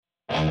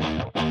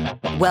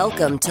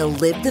Welcome to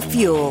Live the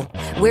Fuel,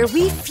 where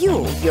we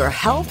fuel your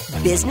health,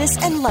 business,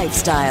 and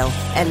lifestyle.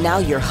 And now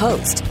your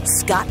host,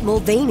 Scott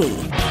Mulvaney.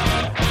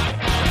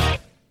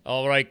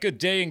 All right, good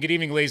day and good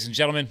evening, ladies and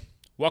gentlemen.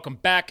 Welcome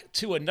back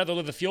to another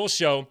Live the Fuel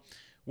show.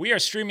 We are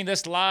streaming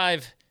this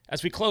live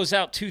as we close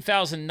out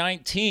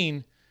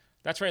 2019.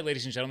 That's right,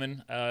 ladies and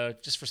gentlemen.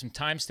 Just for some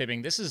time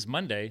stamping, this is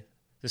Monday,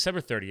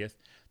 December 30th,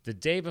 the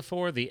day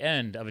before the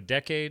end of a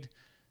decade,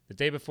 the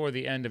day before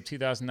the end of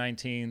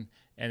 2019,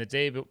 and the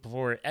day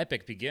before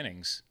epic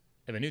beginnings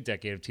of a new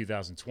decade of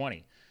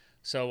 2020.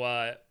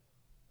 So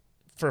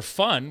for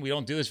fun, we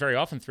don't do this very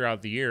often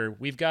throughout the year,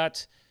 we've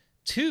got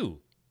two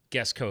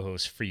guest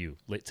co-hosts for you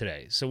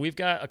today. So we've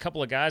got a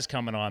couple of guys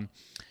coming on,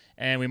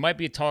 and we might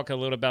be talking a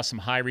little about some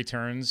high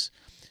returns,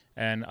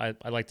 and I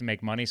like to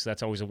make money, so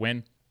that's always a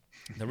win.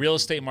 The real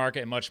estate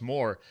market and much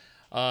more.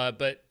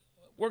 But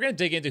we're going to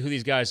dig into who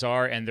these guys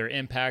are and their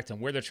impact and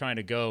where they're trying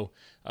to go.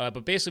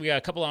 But basically, we got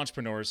a couple of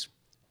entrepreneurs.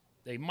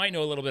 They might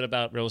know a little bit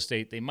about real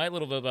estate. They might a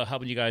little bit about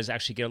helping you guys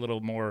actually get a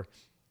little more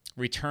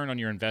return on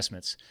your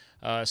investments.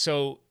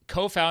 So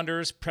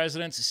co-founders,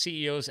 presidents,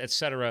 CEOs,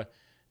 etc.,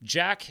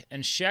 Jack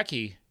and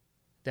Shecky,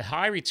 the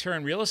high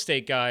return real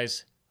estate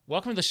guys,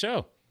 welcome to the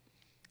show.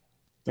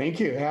 Thank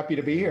you. Happy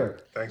to be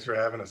here. Thanks for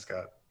having us,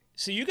 Scott.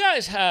 So you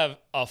guys have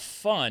a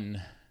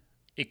fun,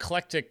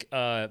 eclectic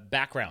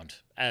background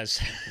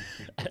as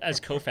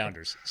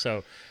co-founders.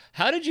 So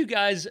how did you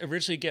guys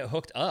originally get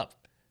hooked up?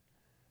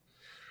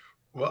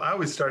 Well, I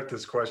always start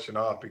this question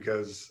off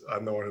because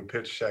I'm the one who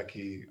pitched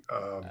Shecky,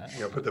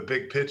 put the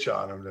big pitch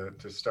on him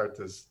to start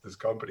this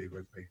company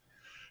with me.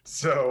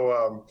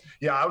 So,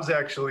 I was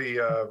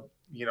actually,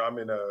 I'm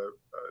in a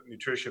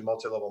nutrition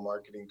multi-level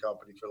marketing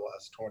company for the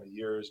last 20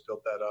 years,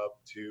 built that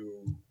up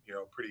to,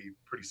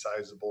 pretty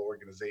sizable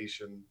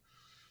organization.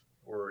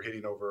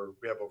 We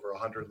have over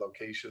 100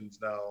 locations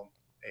now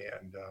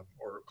and,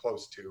 or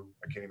close to,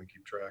 I can't even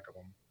keep track of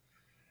them.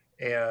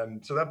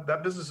 And so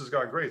that business has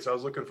gone great. So I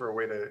was looking for a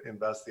way to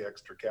invest the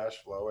extra cash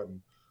flow, and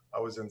I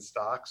was in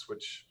stocks,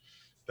 which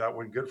that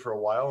went good for a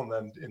while. And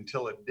then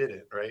until it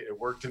didn't, right? It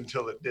worked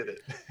until it didn't.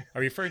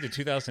 Are you referring to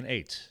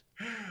 2008?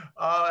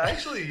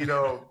 Actually,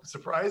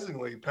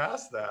 surprisingly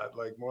past that,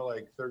 like more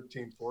like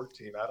 13,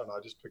 14, I don't know.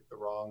 I just picked the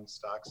wrong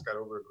stocks, got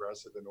over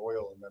aggressive in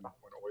oil. And then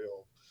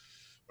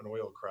when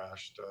oil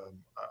crashed,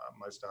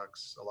 my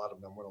stocks, a lot of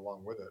them went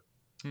along with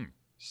it.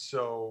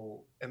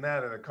 So, and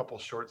a couple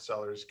short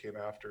sellers came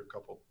after a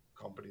couple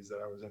companies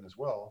that I was in as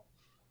well.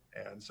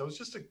 And so it's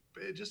just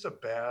a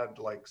bad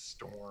like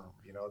storm,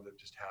 that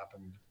just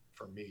happened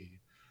for me.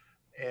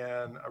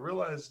 And I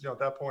realized, at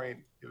that point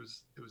it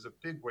was a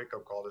big wake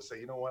up call to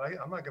say,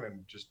 I'm not going to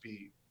just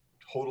be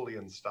totally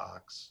in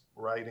stocks,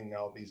 riding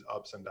out these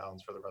ups and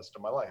downs for the rest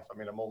of my life. I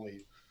mean, I'm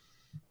only,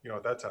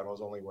 at that time I was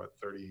only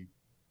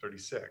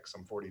 36,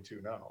 I'm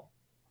 42 now.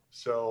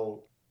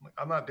 So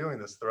I'm not doing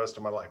this the rest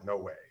of my life. No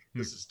way.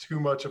 This is too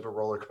much of a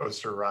roller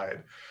coaster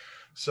ride.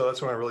 So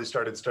that's when I really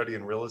started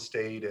studying real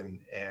estate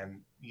and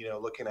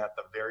looking at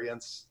the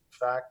variance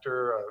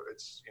factor.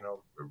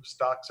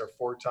 Stocks are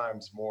 4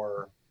 times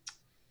more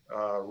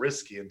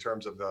risky in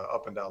terms of the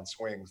up and down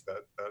swings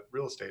that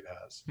real estate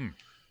has.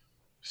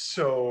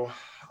 So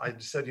I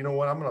said, I'm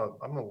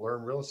gonna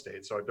learn real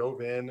estate. So I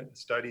dove in,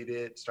 studied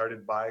it,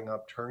 started buying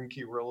up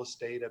turnkey real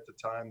estate at the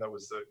time. That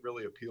was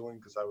really appealing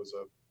because I was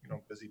a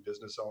busy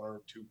business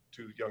owner,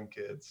 two young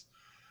kids,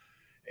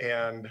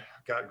 and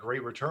got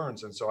great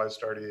returns. And so I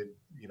started,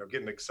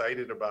 getting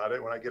excited about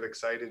it. When I get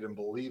excited and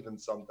believe in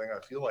something,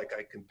 I feel like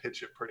I can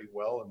pitch it pretty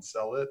well and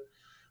sell it.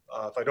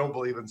 If I don't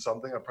believe in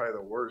something, I'm probably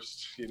the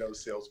worst,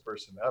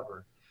 salesperson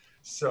ever.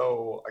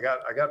 So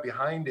I got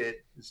behind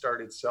it and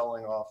started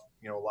selling off,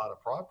 a lot of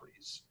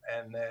properties,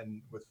 and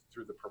then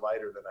through the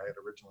provider that I had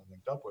originally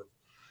linked up with.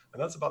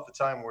 And that's about the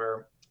time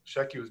where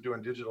Shecky was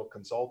doing digital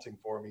consulting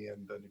for me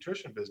in the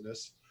nutrition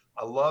business.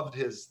 I loved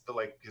his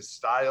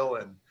style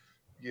and,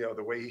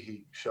 the way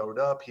he showed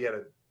up. He had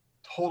a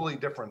totally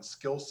different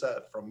skill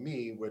set from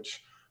me,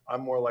 which I'm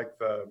more like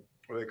what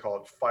do they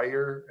call it?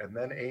 Fire and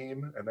then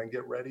aim and then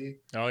get ready.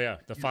 Oh yeah.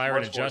 The fire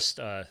and adjust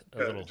a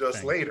little just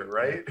thing. Later,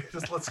 right? Yeah.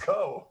 Just let's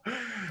go.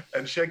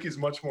 And Shecky's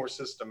much more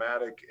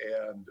systematic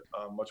and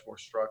much more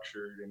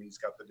structured, and he's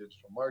got the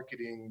digital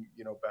marketing,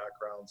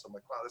 background. So I'm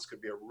like, wow, this could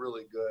be a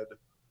really good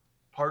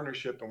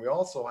partnership. And we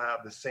also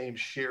have the same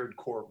shared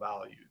core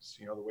values,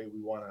 the way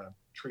we want to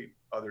treat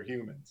other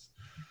humans.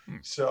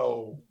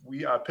 So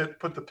we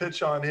put the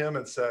pitch on him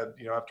and said,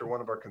 after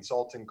one of our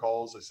consulting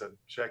calls, I said,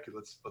 Shecky,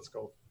 let's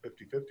go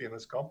 50-50 in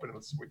this company.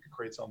 We could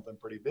create something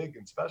pretty big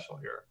and special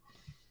here.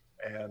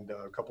 And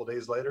a couple of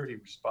days later, he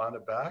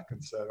responded back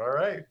and said, all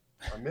right,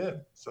 I'm in.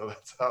 So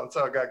that's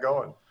how it got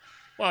going.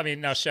 Well, I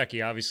mean, now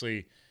Shecky,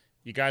 obviously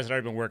you guys had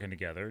already been working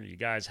together. You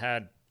guys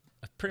had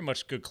a pretty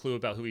much good clue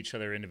about who each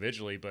other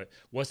individually. But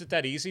was it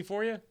that easy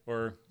for you,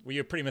 or were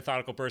you a pretty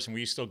methodical person? Were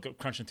you still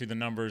crunching through the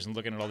numbers and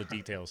looking at all the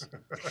details?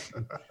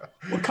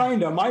 Well,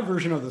 kind of. My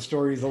version of the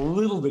story is a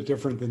little bit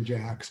different than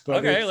Jack's. But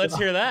okay, let's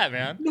hear that,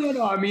 man.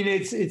 No. I mean,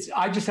 it's.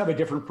 I just have a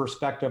different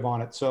perspective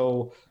on it.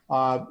 So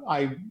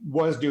I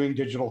was doing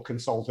digital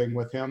consulting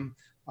with him.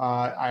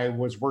 I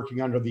was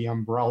working under the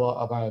umbrella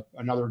of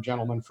another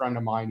gentleman friend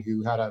of mine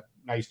who had a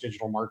nice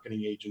digital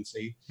marketing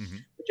agency. Mm-hmm.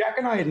 But Jack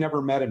and I had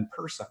never met in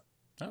person.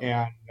 Oh.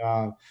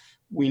 And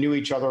we knew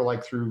each other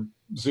like through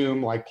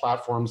Zoom, like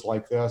platforms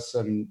like this.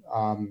 And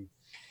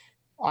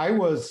I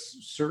was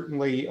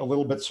certainly a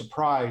little bit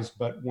surprised,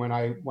 but when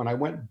I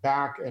went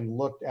back and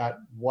looked at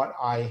what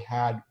I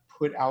had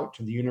put out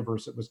to the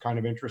universe, it was kind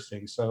of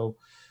interesting. So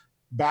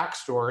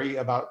backstory,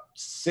 about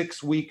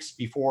 6 weeks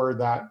before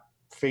that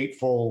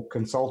fateful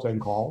consulting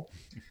call,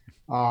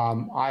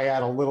 I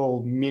had a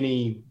little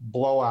mini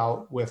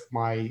blowout with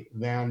my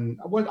then,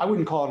 I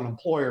wouldn't call it an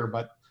employer,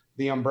 but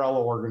the umbrella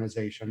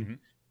organization. Mm-hmm.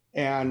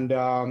 And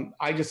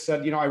I just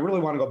said, I really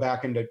want to go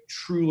back into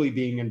truly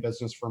being in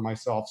business for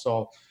myself.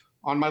 So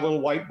on my little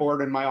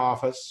whiteboard in my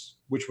office,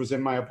 which was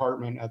in my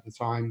apartment at the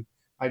time,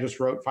 I just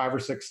wrote 5 or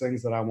 6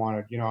 things that I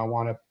wanted. I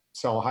want to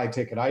sell a high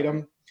ticket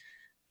item.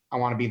 I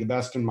want to be the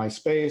best in my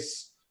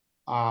space.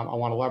 I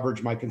want to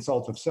leverage my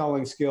consultative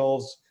selling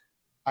skills.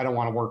 I don't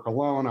want to work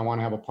alone. I want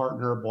to have a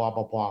partner, blah,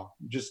 blah, blah.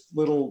 Just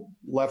little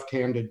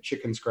left-handed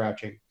chicken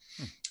scratching.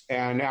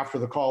 And after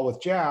the call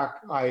with Jack,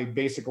 I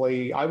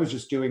was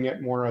just doing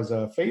it more as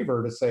a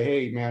favor to say,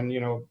 hey, man,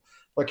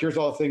 like, here's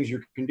all the things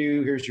you can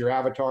do. Here's your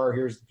avatar.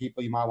 Here's the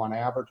people you might want to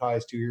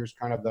advertise to. Here's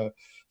kind of the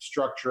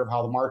structure of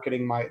how the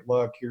marketing might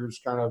look. Here's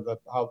kind of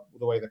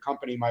the way the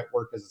company might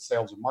work as a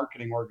sales and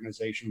marketing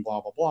organization, blah,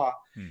 blah, blah.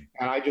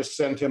 And I just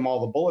sent him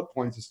all the bullet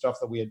points and stuff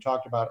that we had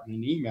talked about in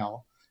an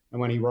email.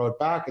 And when he wrote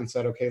back and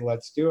said, okay,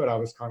 let's do it, I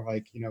was kind of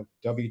like,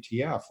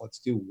 WTF, let's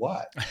do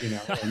what?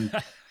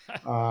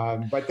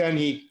 And, but then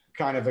he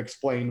kind of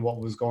explained what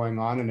was going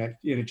on, and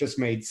it just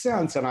made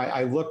sense. And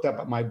I looked up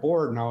at my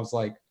board and I was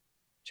like,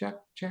 check,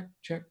 check,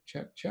 check,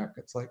 check, check.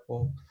 It's like,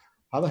 well,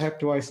 how the heck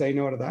do I say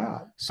no to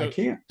that? I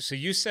can't. So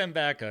you send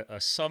back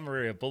a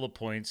summary of bullet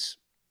points,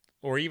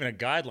 or even a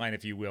guideline,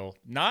 if you will,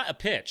 not a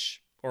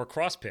pitch or a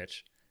cross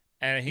pitch.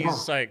 And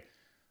he's like,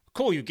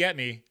 cool, you get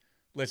me.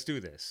 Let's do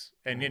this.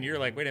 And then you're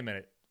like, wait a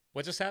minute,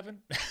 what just happened?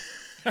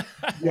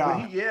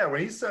 Yeah.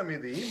 When he sent me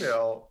the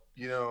email,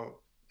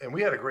 and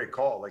we had a great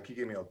call, like, he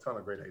gave me a ton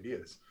of great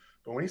ideas.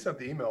 But when he sent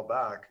the email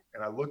back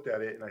and I looked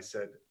at it and I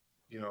said,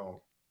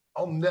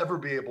 I'll never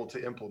be able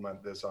to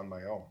implement this on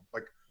my own.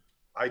 Like,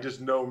 I just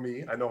know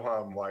me. I know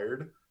how I'm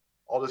wired.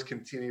 I'll just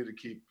continue to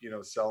keep,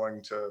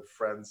 selling to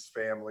friends,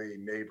 family,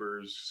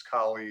 neighbors,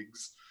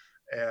 colleagues,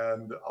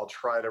 and I'll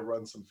try to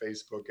run some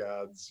Facebook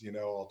ads.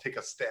 I'll take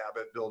a stab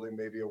at building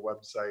maybe a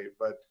website.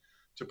 But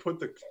to put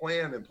the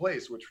plan in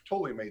place, which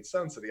totally made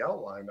sense that he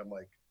outlined, I'm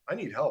like, I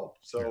need help.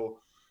 So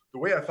the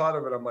way I thought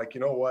of it, I'm like,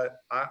 you know what?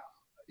 I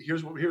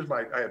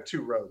have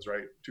 2 roads,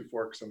 right? 2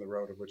 forks in the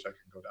road of which I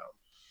can go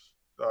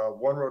down.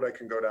 One road I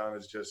can go down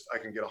is just, I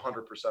can get 100%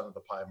 of the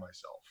pie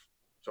myself.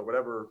 So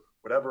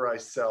whatever I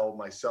sell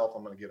myself,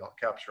 I'm going to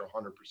capture 100%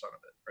 of it.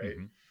 Right.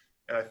 Mm-hmm.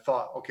 And I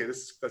thought, okay,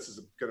 this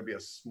is going to be a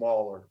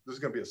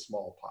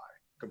small pie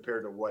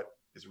compared to what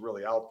is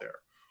really out there.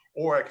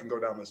 Or I can go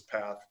down this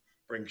path,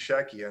 bring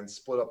Shecky in,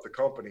 split up the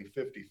company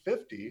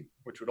 50-50,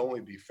 which would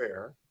only be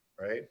fair,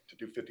 right? To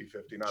do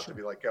 50-50, not to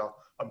be like,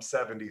 I'm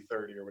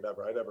 70-30 or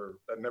whatever.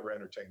 I'd never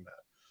entertained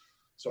that.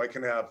 So I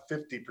can have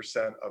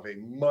 50% of a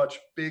much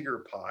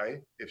bigger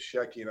pie if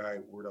Shecky and I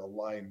were to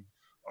align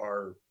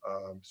our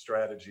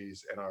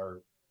strategies and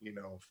our,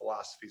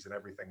 philosophies and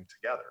everything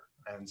together.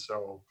 And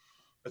so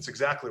that's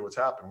exactly what's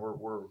happened.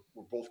 We're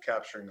both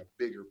capturing a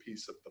bigger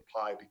piece of the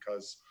pie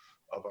because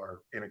of our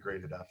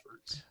integrated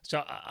efforts.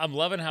 So I'm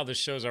loving how this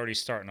show's already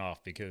starting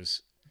off,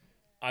 because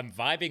I'm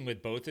vibing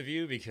with both of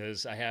you,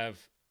 because I have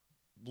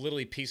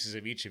literally pieces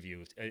of each of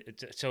you.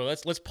 So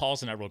let's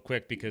pause on that real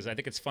quick, because I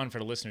think it's fun for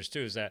the listeners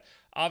too, is that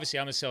obviously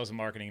I'm a sales and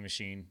marketing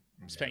machine,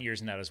 spent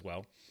years in that as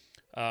well.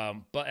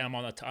 But I'm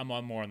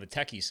on more on the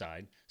techie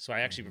side. So I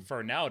actually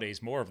prefer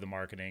nowadays more of the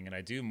marketing, and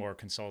I do more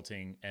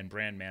consulting and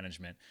brand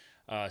management.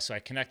 So I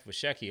connect with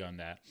Shecky on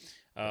that.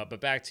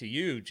 But back to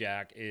you,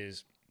 Jack,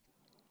 is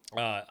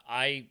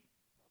my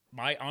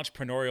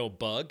entrepreneurial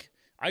bug.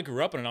 I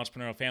grew up in an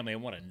entrepreneurial family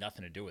and wanted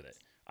nothing to do with it.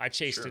 I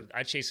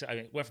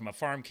went from a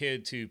farm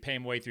kid to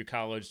paying my way through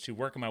college to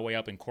working my way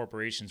up in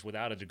corporations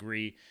without a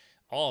degree,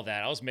 all of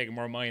that. I was making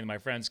more money than my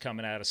friends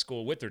coming out of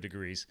school with their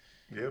degrees.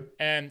 Yep.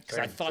 And because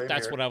I thought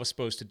that's what I was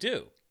supposed to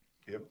do.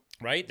 Yep.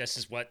 Right? This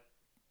is what,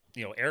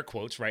 air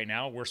quotes right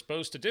now, we're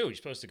supposed to do. You're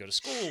supposed to go to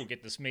school,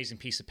 get this amazing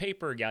piece of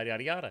paper, yada,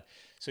 yada, yada.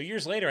 So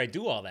years later, I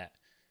do all that.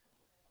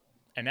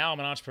 And now I'm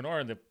an entrepreneur,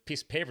 and the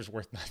piece of paper is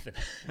worth nothing.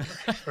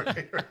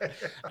 Right.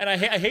 And I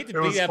hate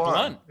to be that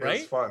blunt,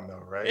 right? It's fun,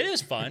 though, right? It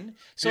is fun.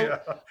 So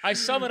I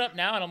sum it up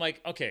now, and I'm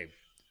like, okay,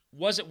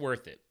 was it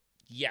worth it?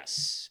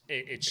 Yes.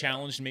 It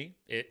challenged me.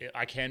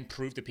 I can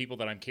prove to people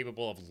that I'm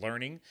capable of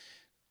learning.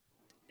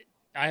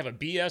 I have a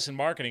BS in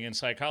marketing and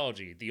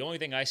psychology. The only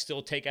thing I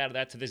still take out of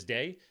that to this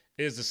day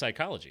is the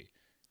psychology.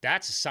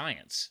 That's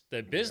science.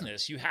 The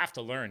business, you have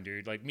to learn,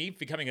 dude. Like me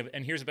becoming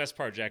and here's the best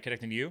part, Jack,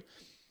 connecting to you.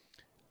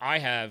 I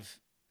have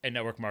a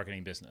network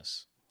marketing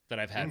business that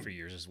I've had for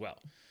years as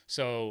well.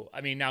 So,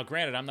 I mean, now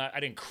granted, I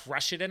didn't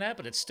crush it in that,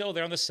 but it's still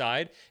there on the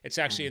side. It's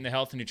actually in the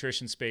health and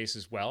nutrition space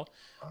as well.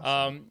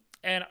 Awesome.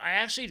 And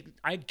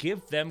I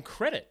give them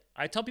credit.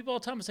 I tell people all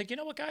the time, it's like, you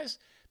know what, guys?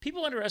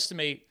 People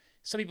underestimate.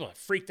 Some people are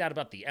freaked out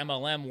about the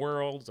MLM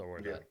world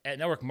or the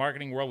network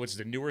marketing world, which is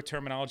the newer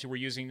terminology we're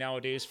using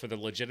nowadays for the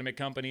legitimate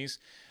companies.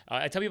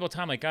 I tell people all the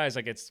time, like, guys,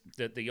 like it's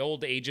the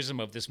old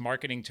ageism of this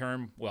marketing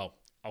term. Well,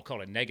 I'll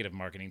call it a negative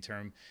marketing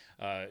term.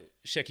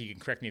 Shecky can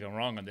correct me if I'm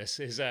wrong on this.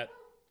 Is that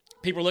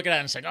people are looking at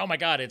it and saying, "Oh my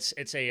God, it's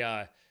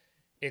a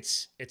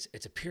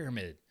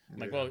pyramid." I'm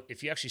like, well,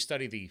 if you actually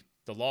study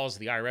the laws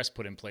the IRS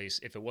put in place,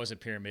 if it was a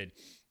pyramid,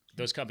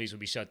 those companies would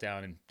be shut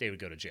down and they would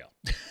go to jail.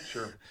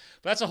 Sure.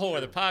 But that's a whole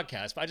other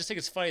podcast. But I just think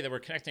it's funny that we're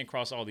connecting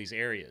across all these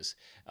areas.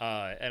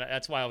 And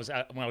that's why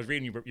when I was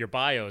reading your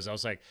bios, I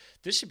was like,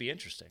 this should be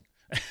interesting.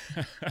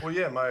 Well,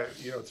 yeah,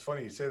 it's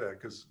funny you say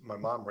that because my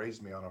mom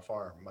raised me on a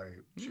farm.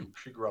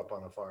 She grew up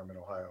on a farm in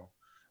Ohio,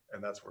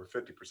 and that's where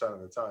 50%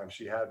 of the time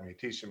she had me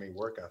teaching me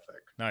work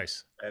ethic.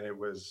 Nice. And it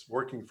was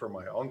working for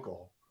my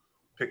uncle,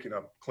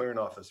 clearing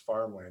off his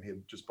farmland. He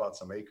had just bought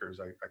some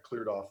acres. I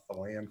cleared off the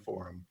land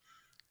for him.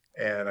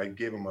 And I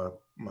gave him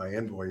my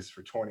invoice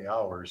for 20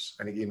 hours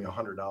and he gave me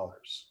 $100.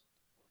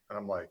 And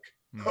I'm like,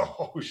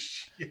 oh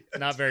shit.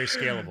 Not very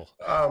scalable.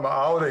 I'm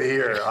out of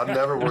here. I'm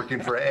never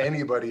working for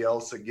anybody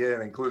else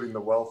again, including the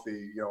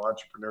wealthy,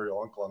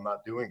 entrepreneurial uncle. I'm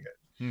not doing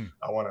it.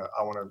 I want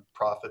to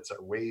profits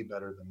are way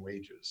better than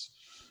wages.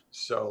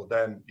 So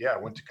then, I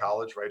went to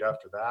college right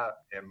after that.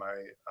 And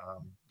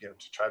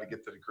to try to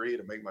get the degree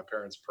to make my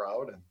parents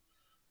proud. And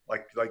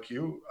like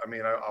you, I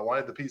mean, I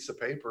wanted the piece of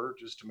paper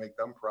just to make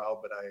them proud,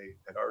 but I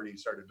had already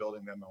started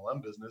building the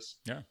MLM business.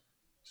 Yeah.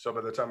 So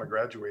by the time I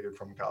graduated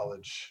from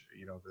college,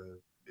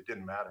 it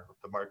didn't matter.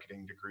 The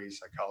marketing degree,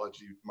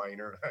 psychology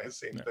minor,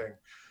 same thing.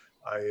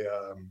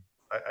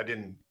 It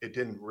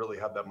didn't really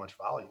have that much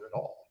value at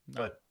all.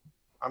 No. But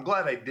I'm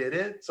glad I did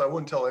it. So I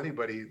wouldn't tell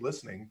anybody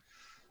listening,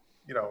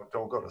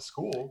 don't go to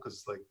school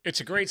because it's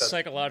a great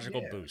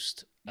psychological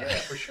boost. Yeah,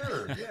 for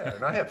sure. Yeah,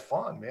 and I had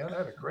fun, man. I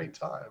had a great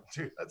time,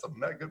 dude. That's some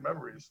good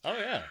memories. Oh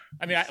yeah.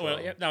 I mean,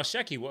 now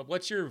Shecky,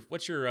 what's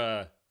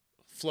your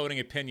floating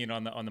opinion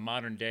on the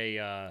modern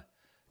day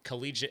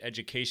collegiate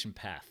education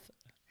path?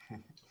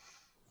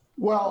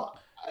 Well,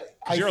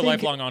 you're a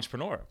lifelong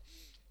entrepreneur.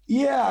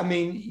 Yeah, I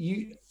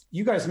mean,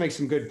 you guys make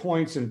some good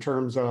points in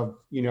terms of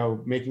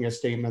making a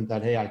statement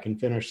that hey, I can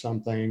finish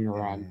something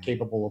or I'm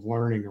capable of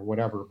learning or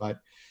whatever, but.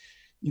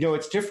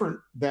 It's different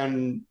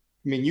than,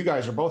 I mean, you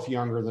guys are both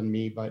younger than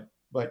me, but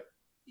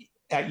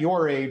at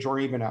your age or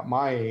even at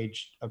my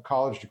age, a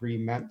college degree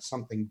meant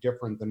something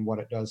different than what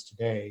it does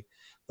today.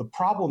 The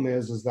problem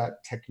is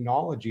that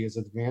technology is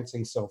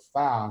advancing so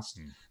fast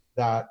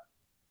that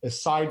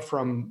aside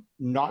from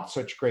not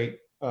such great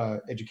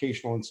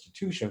educational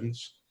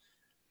institutions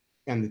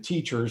and the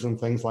teachers and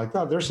things like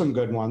that, there's some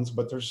good ones,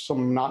 but there's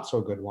some not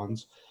so good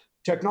ones.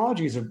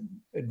 Technology is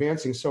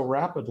advancing so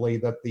rapidly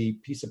that the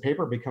piece of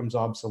paper becomes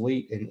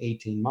obsolete in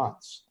 18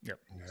 months. Yep.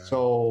 Yeah.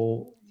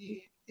 So,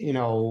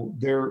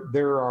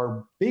 there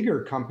are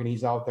bigger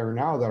companies out there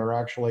now that are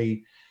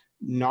actually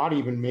not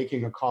even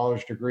making a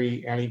college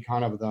degree any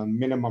kind of the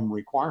minimum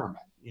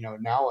requirement.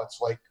 Now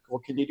it's like, well,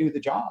 can you do the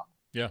job?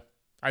 Yeah.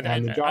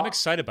 I'm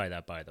excited by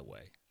that, by the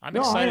way. I'm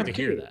excited to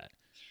hear that.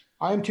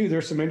 I am too.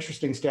 There's some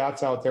interesting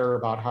stats out there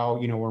about how,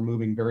 we're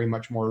moving very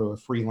much more to a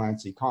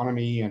freelance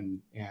economy and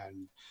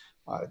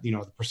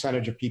the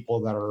percentage of people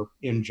that are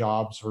in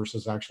jobs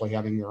versus actually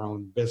having their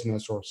own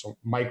business or some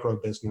micro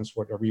business,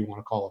 whatever you want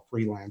to call a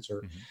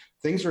freelancer.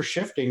 Things are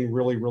shifting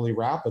really, really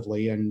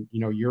rapidly. And,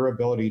 your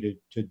ability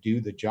to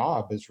do the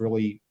job is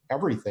really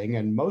everything.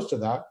 And most of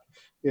that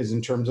is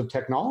in terms of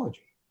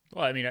technology.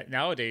 Well, I mean,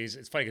 nowadays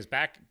it's funny because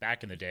back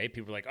in the day,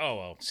 people were like, "Oh,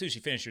 well, as soon as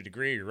you finish your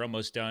degree, you're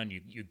almost done.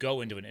 You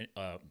go into an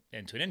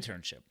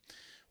internship."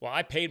 Well,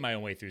 I paid my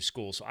own way through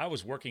school, so I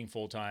was working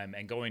full time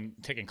and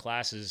taking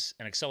classes,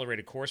 an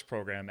accelerated course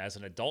program as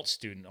an adult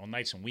student on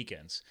nights and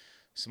weekends.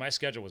 So my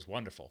schedule was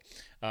wonderful,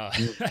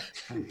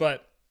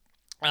 but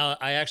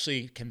I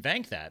actually can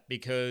thank that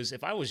because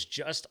if I was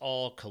just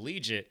all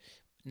collegiate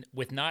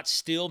with not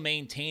still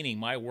maintaining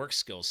my work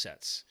skill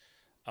sets.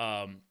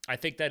 I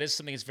think that is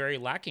something that's very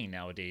lacking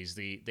nowadays.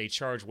 They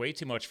charge way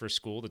too much for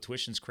school. The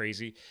tuition's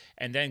crazy,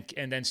 and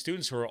then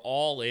students who are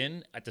all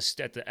in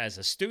as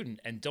a student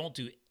and don't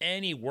do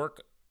any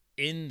work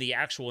in the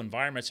actual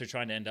environments they're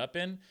trying to end up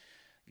in,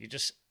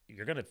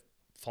 you're gonna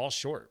fall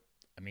short.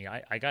 I mean,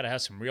 I got to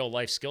have some real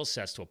life skill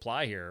sets to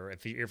apply here.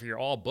 If you're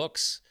all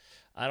books,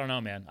 I don't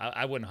know, man.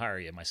 I wouldn't hire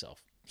you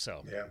myself.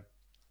 So yeah,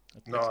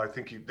 no, I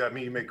think you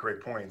make great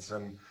points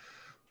and.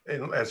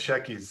 and as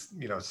Shecky's,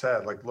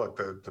 said, like, look,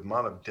 the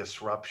amount of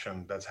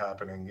disruption that's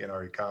happening in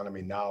our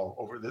economy now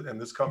in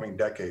this coming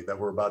decade that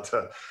we're about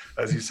to,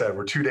 as you said,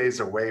 we're 2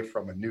 days away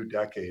from a new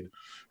decade.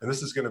 And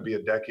this is going to be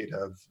a decade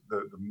of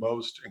the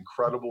most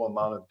incredible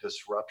amount of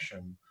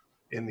disruption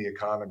in the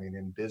economy and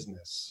in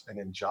business and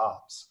in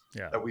jobs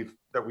that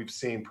we've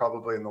seen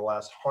probably in the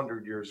last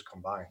 100 years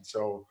combined.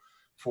 So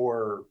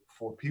for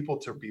people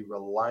to be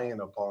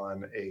reliant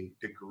upon a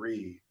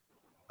degree,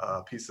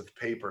 piece of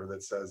paper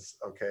that says,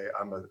 okay,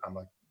 I'm a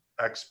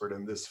expert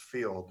in this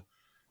field.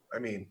 I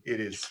mean,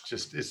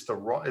 it's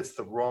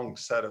the wrong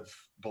set of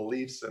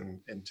beliefs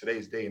in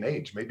today's day and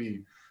age.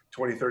 Maybe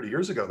 20, 30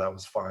 years ago that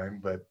was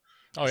fine, but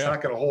it's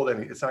not going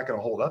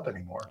to hold up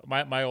anymore.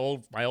 My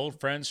old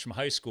friends from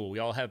high school, we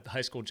all have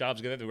high school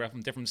jobs together. They were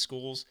from different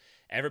schools.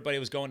 Everybody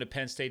was going to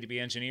Penn State to be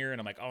an engineer, and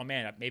I'm like, oh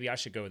man, maybe I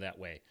should go that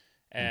way.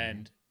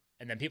 And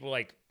then people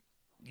like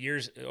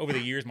over the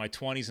years, my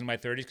 20s and my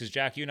 30s, because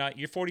Jack,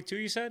 you're 42,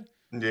 you said?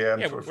 Yeah,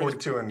 I'm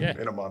 42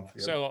 in a month.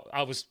 Yeah. So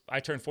I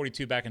turned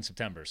 42 back in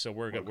September, so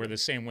we're the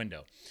same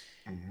window.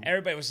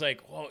 Everybody was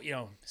like,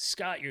 well,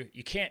 Scott,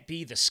 you can't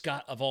be the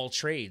Scott of all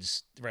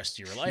trades the rest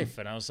of your life.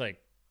 And I was like,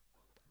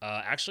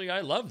 actually, I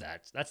love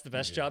that. That's the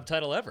best job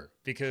title ever,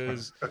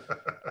 because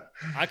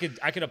I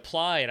could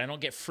apply and I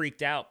don't get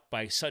freaked out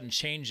by sudden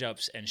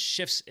change-ups and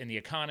shifts in the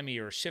economy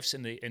or shifts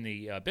in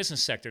the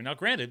business sector. Now,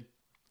 granted,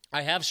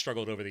 I have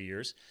struggled over the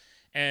years,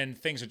 and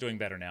things are doing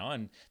better now.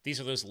 And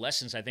these are those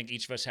lessons I think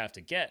each of us have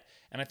to get.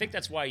 And I think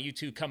that's why you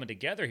two coming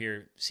together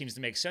here seems to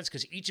make sense,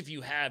 because each of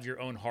you have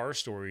your own horror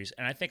stories.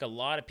 And I think a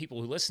lot of people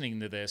who are listening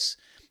to this,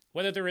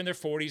 whether they're in their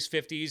 40s,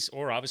 50s,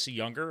 or obviously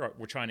younger, or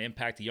we're trying to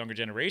impact the younger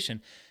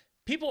generation,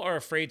 people are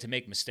afraid to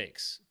make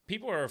mistakes.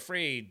 People are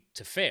afraid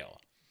to fail.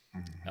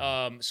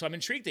 So I'm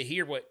intrigued to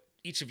hear what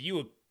each of you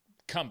would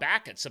come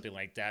back at something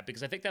like that,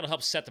 because I think that'll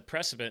help set the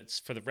precedents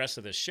for the rest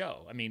of this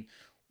show. I mean,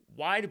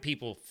 why do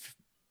people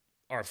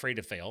are afraid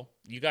to fail?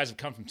 You guys have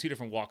come from two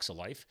different walks of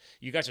life.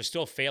 You guys are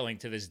still failing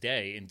to this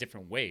day in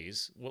different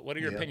ways. What are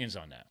your opinions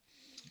on that?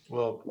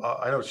 Well,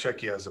 I know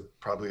Shecky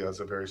probably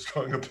has a very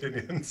strong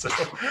opinion. So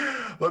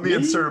let me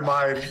insert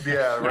mine.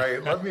 Yeah,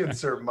 right. Let me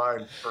insert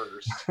mine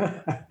first.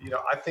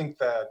 I think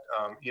that,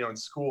 in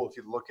school, if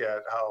you look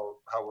at how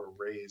we're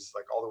raised,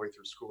 like all the way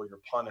through school, you're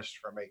punished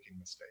for making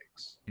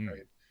mistakes,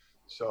 right?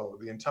 So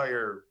the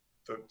entire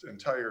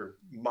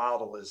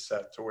model is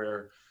set to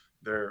where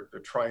they're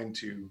trying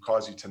to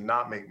cause you to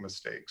not make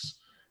mistakes.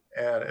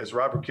 And as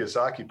Robert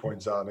Kiyosaki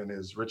points out in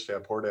his Rich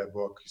Dad Poor Dad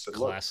book, he said,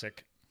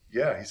 classic.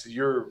 Look, he said,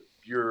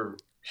 you're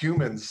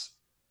humans,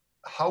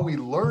 how we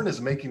learn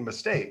is making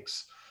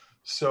mistakes.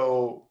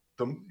 So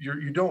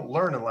you don't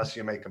learn unless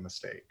you make a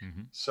mistake.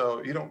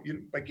 So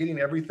by getting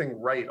everything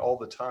right all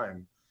the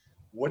time,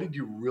 what did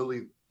you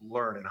really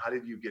learn, and how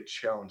did you get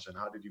challenged, and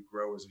how did you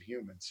grow as a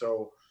human?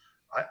 So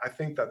I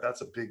think that that's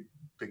a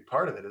big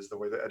part of it, is the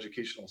way the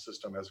educational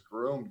system has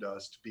groomed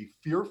us to be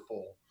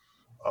fearful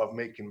of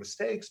making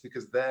mistakes,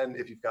 because then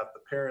if you've got the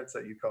parents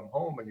that you come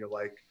home and you're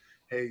like,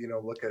 hey,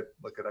 look at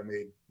I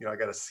made, I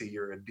got a C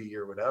or a D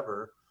or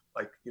whatever,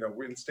 like,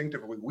 we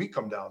instinctively, we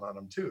come down on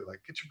them too, like,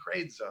 get your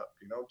grades up,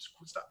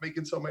 just stop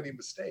making so many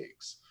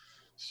mistakes.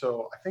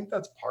 So I think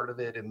that's part of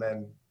it. And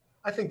then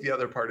I think the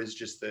other part is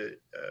just the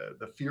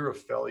fear of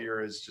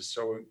failure is just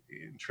so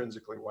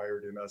intrinsically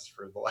wired in us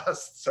for the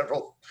last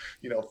several,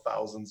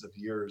 thousands of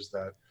years,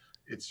 that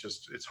it's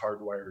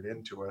hardwired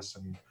into us,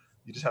 and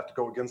you just have to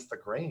go against the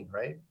grain,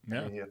 right?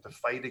 Yeah. I mean, you have to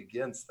fight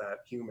against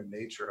that human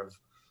nature of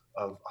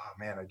oh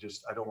man,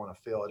 I don't want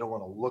to fail. I don't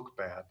want to look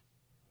bad.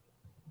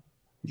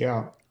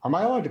 Yeah. Am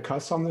I allowed to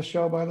cuss on this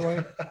show, by the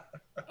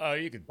way?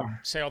 You could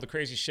say all the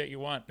crazy shit you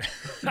want.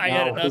 I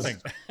edit nothing.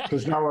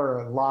 Because now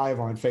we're live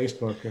on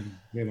Facebook, and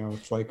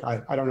it's like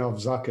I don't know if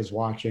Zuck is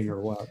watching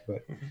or what,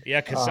 but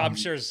yeah, because I'm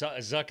sure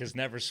Zuck has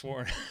never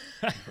sworn.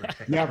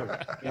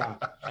 Never. Yeah.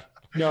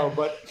 No,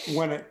 but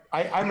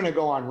I'm going to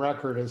go on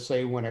record and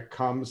say, when it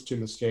comes to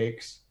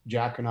mistakes,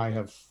 Jack and I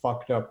have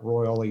fucked up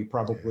royally,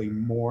 probably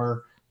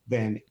more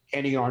than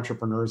any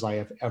entrepreneurs I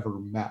have ever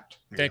met.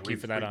 Thank you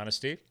for that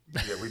honesty.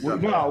 Yeah, we've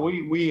done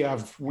we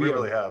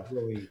really have.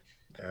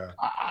 Yeah.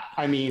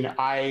 I mean,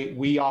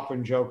 we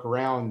often joke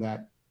around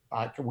that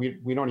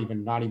we don't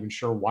even, not even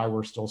sure why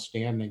we're still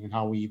standing and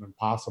how we even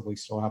possibly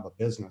still have a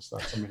business.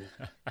 That's so many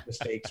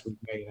mistakes we've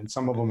made, and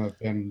some of them have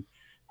been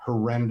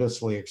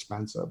horrendously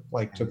expensive,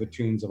 like to the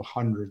tunes of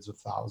hundreds of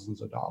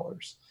thousands of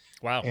dollars.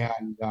 Wow.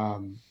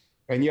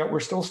 And yet we're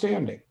still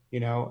standing,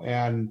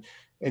 and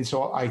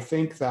so I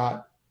think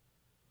that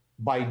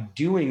by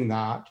doing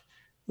that,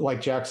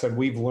 like Jack said,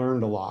 we've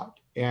learned a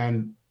lot,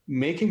 and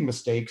making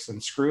mistakes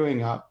and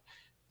screwing up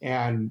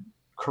and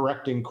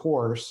correcting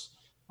course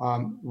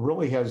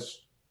really has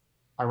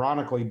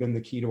ironically been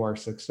the key to our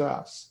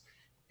success.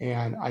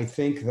 And I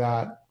think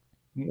that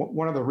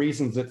one of the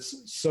reasons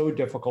it's so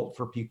difficult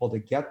for people to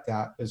get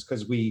that is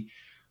because we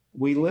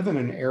live in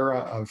an era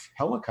of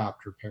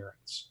helicopter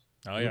parents.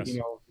 Oh, yes.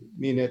 I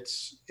mean,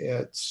 it's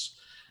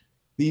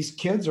these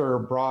kids are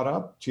brought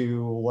up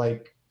to,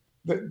 like,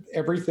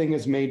 everything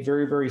is made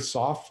very, very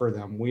soft for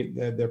them.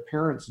 Their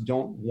parents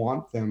don't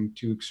want them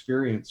to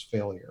experience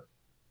failure.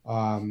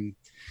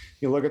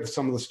 You look at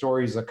some of the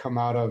stories that come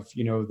out of,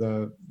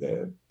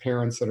 the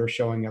parents that are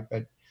showing up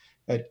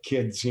at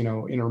kids,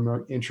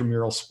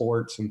 intramural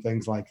sports and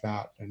things like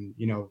that. And,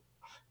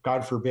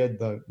 God forbid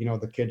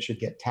the kid should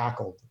get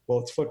tackled. Well,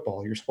 it's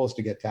football. You're supposed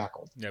to get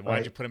tackled. Yeah.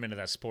 Why'd you put him into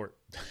that sport?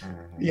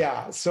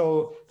 Yeah.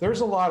 So there's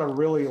a lot of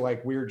really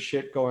like weird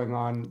shit going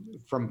on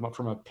from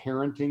a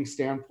parenting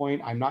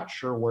standpoint. I'm not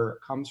sure where it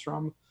comes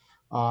from,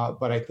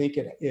 but I think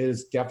it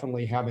is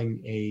definitely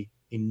having a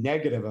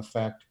negative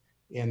effect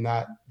in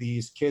that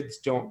these kids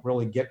don't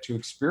really get to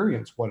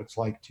experience what it's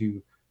like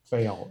to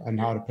fail and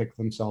how to pick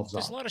themselves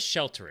up. There's a lot of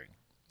sheltering,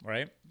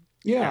 right?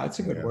 Yeah, that's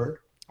a good word.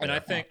 And I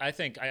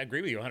think I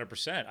agree with you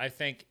 100%. I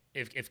think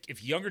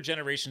if younger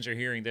generations are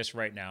hearing this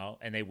right now,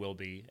 and they will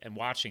be, and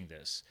watching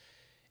this,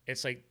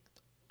 it's like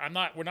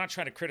we're not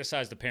trying to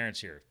criticize the parents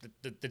here.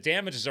 The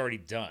damage is already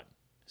done.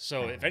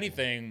 So if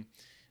anything,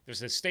 there's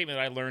this statement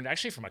I learned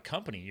actually from a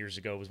company years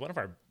ago. It was one of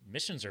our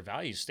missions or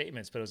values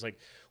statements, but it was like,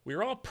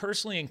 we're all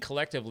personally and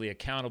collectively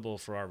accountable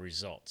for our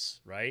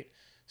results, right?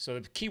 So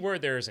the key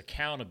word there is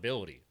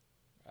accountability.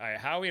 All right,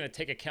 how are we going to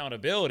take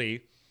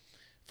accountability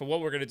for what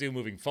we're going to do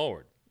moving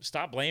forward?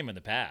 Stop blaming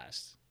the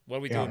past. What are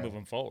we doing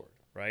moving forward,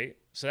 right?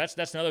 So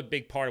that's another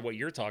big part of what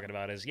you're talking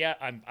about is,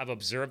 I've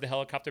observed the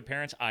helicopter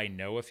parents. I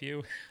know a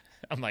few.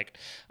 I'm like,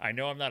 I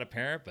know I'm not a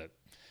parent, but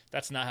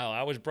that's not how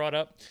I was brought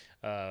up.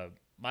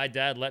 My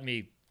dad let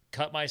me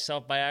cut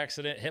myself by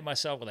accident, hit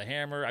myself with a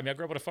hammer. I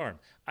grew up on a farm.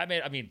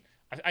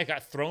 I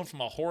got thrown from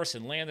a horse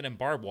and landed in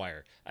barbed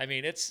wire.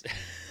 It's,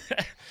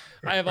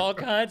 I have all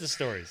kinds of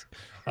stories.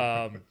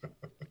 But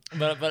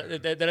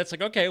then it's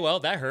like, okay, well,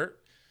 that hurt.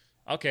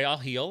 Okay, I'll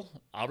heal.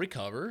 I'll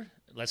recover.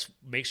 Let's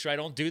make sure I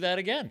don't do that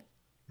again.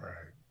 Right.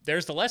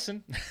 There's the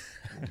lesson.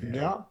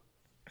 Yeah.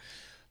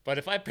 But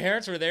if my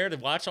parents were there to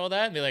watch all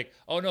that and be like,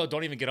 oh, no,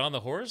 don't even get on the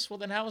horse, well,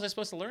 then how was I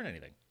supposed to learn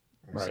anything?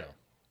 Right.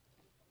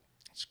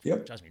 So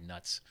it drives me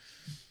nuts.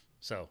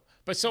 So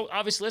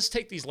obviously, let's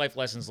take these life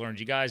lessons learned.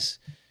 You guys,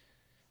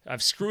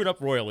 I've screwed up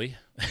royally.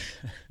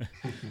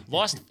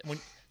 Let's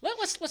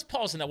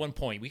pause on that one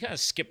point. We kind of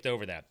skipped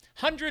over that.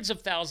 Hundreds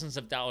of thousands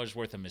of dollars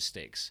worth of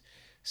mistakes.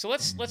 So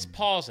let's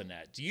pause on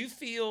that. Do you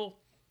feel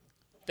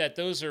that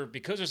those are,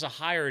 because there's a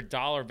higher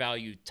dollar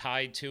value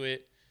tied to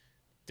it,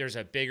 there's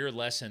a bigger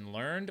lesson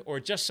learned, or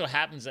it just so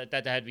happens that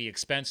had to be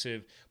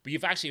expensive, but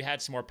you've actually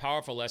had some more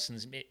powerful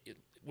lessons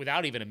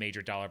without even a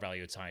major dollar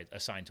value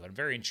assigned to it? I'm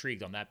very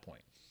intrigued on that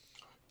point.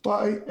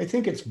 Well, I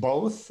think it's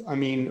both.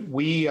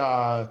 We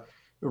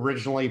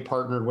originally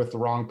partnered with the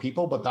wrong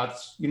people, but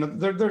that's,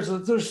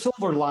 there's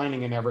silver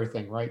lining in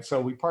everything, right? So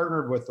we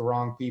partnered with the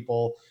wrong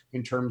people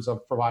in terms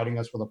of providing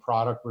us with a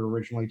product. We were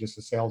originally just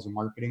a sales and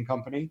marketing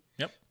company.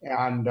 Yep.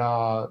 And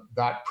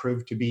that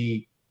proved to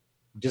be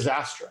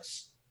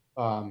disastrous.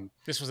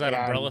 This was that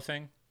umbrella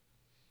thing?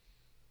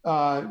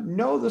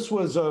 No, this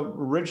was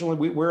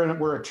originally,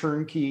 we're a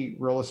turnkey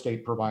real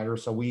estate provider.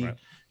 So we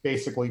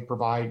basically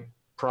provide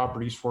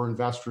properties for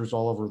investors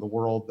all over the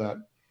world that,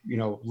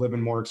 live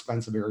in more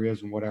expensive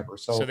areas and whatever.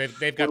 So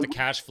they've got the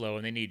cash flow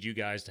and they need you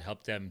guys to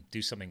help them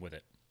do something with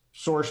it.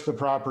 Source the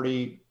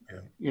property,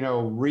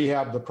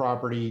 rehab the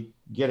property,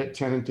 get it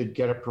tenanted,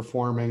 get it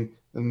performing,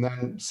 and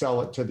then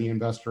sell it to the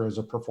investor as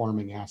a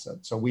performing asset.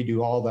 So we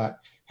do all that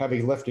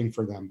heavy lifting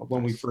for them. But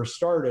when we first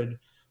started,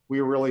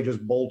 we were really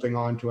just bolting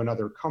on to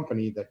another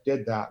company that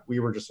did that. We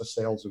were just a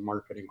sales and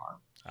marketing arm.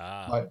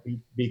 But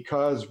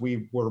because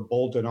we were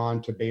bolted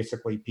on to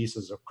basically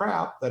pieces of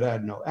crap that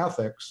had no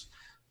ethics,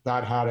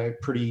 that had a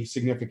pretty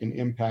significant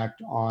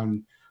impact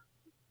on,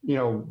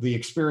 the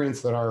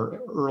experience that our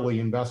early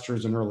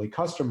investors and early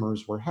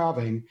customers were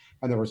having.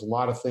 And there was a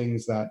lot of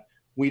things that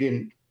we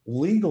didn't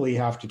legally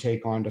have to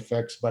take on to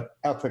fix, but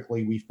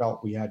ethically we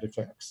felt we had to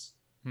fix.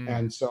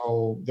 And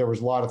so there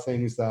was a lot of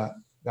things that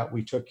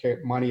we took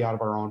money out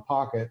of our own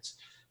pockets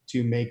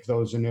to make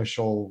those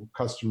initial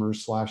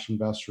customers /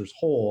 investors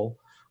whole.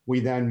 We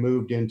then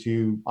moved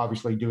into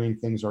obviously doing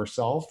things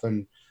ourselves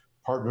and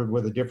partnered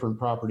with a different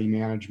property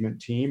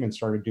management team and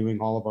started doing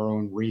all of our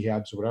own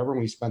rehabs or whatever. And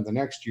we spent the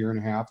next year and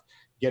a half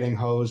getting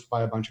hosed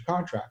by a bunch of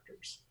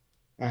contractors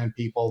and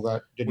people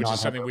that did not have. Which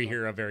is something we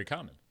hear of very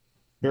common.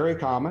 Very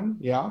common,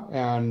 yeah.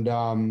 And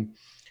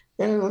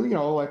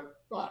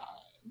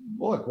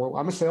look,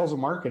 I'm a sales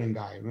and marketing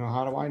guy.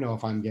 How do I know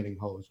if I'm getting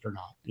hosed or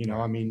not?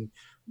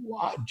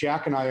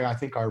 Jack and I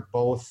think are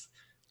both,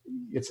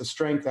 it's a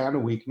strength and a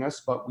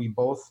weakness, but we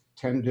both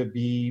tend to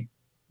be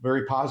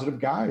very positive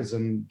guys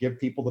and give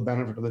people the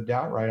benefit of the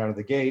doubt right out of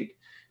the gate.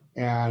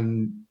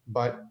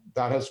 But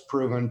that has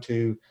proven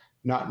to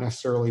not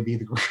necessarily be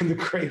the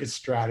greatest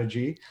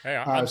strategy. Hey,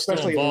 I'm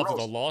still involved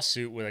with a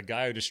lawsuit with a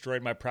guy who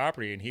destroyed my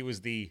property, and he was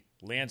the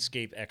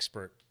landscape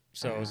expert.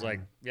 So I was like,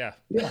 yeah.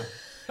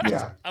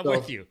 I'm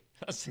with you.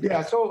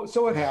 Yeah.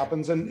 So it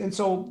happens. And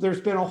so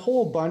there's been a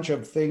whole bunch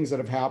of things that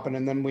have happened.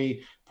 And then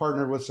we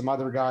partnered with some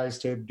other guys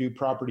to do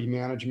property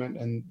management,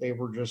 and they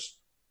were just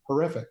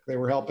horrific. They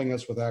were helping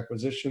us with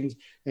acquisitions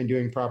and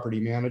doing property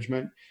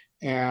management.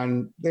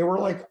 and they were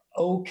like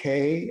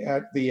okay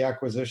at the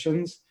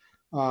acquisitions,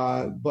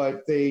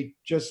 but they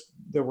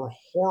were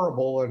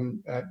horrible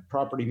at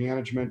property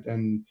management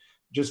and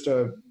just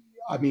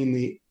I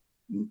mean,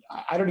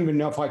 I don't even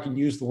know if I can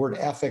use the word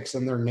ethics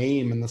in their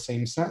name in the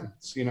same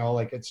sentence.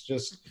 Like it's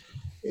just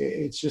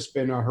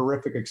been a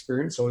horrific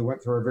experience. So we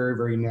went through a very,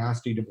 very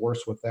nasty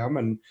divorce with them,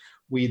 and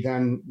we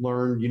then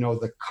learned,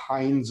 the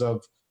kinds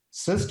of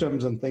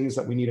systems and things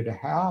that we needed to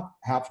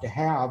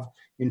have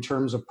in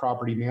terms of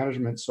property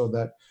management so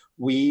that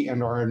we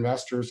and our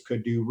investors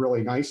could do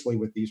really nicely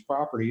with these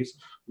properties.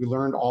 We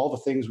learned all the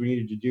things we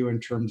needed to do in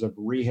terms of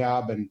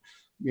rehab and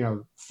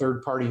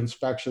third-party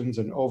inspections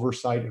and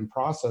oversight and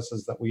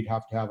processes that we'd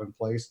have to have in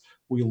place.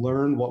 We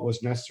learned what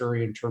was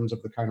necessary in terms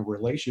of the kind of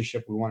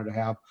relationship we wanted to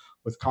have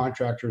with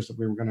contractors that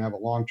we were going to have a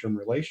long-term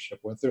relationship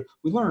with.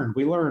 We learned.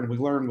 Right.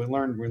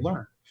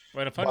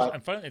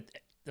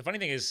 The funny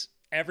thing is,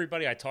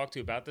 everybody I talk to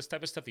about this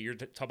type of stuff that you're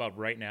talking about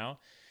right now,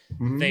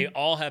 they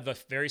all have a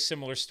very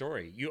similar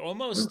story. You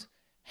almost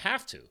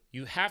have to.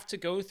 You have to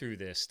go through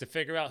this to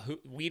figure out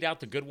weed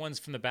out the good ones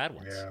from the bad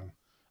ones. Yeah.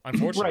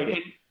 Unfortunately.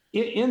 Right.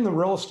 In the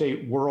real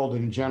estate world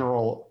in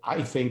general,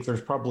 I think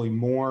there's probably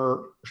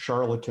more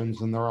charlatans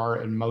than there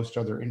are in most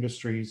other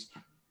industries.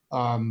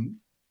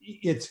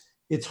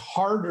 It's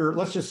harder.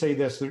 Let's just say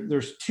this: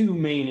 there's two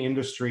main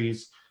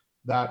industries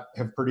that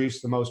have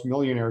produced the most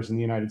millionaires in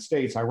the United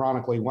States.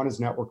 Ironically, one is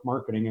network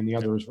marketing and the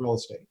other is real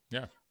estate.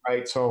 Yeah.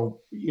 Right.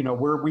 So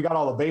we got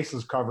all the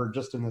bases covered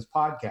just in this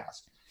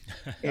podcast,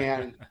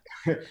 and.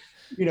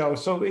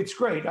 So it's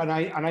great. And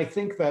I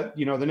think that,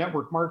 the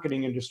network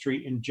marketing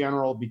industry in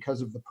general, because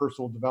of the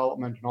personal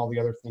development and all the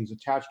other things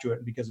attached to it,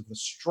 and because of the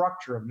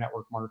structure of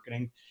network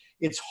marketing,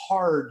 it's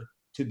hard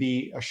to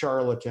be a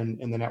charlatan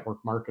in the network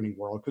marketing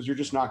world because you're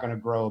just not going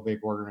to grow a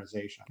big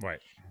organization.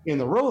 Right. In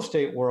the real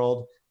estate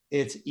world,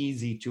 it's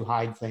easy to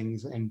hide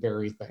things and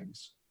bury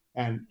things.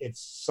 And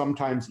it's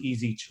sometimes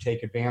easy to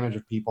take advantage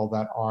of people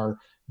that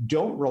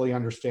don't really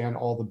understand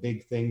all the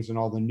big things and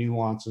all the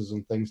nuances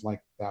and things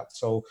like that.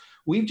 So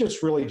we've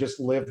just really just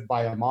lived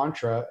by a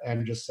mantra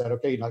and just said,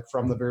 okay, like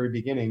from the very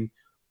beginning,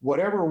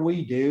 whatever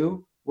we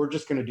do, we're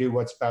just going to do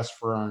what's best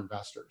for our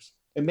investors.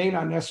 It may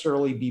not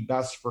necessarily be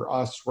best for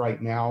us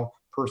right now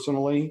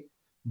personally,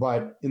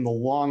 but in the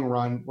long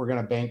run, we're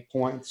going to bank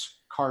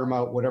points,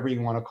 karma, whatever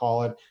you want to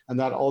call it. And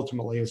that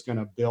ultimately is going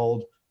to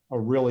build a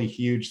really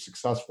huge,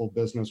 successful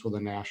business with a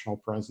national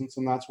presence.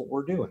 And that's what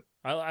we're doing.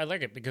 I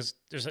like it because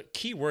there's a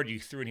key word you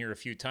threw in here a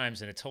few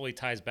times, and it totally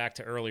ties back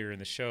to earlier in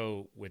the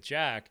show with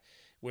Jack,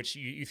 which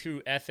you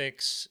threw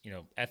ethics,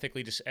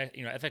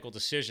 ethical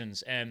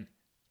decisions. And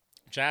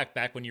Jack,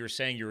 back when you were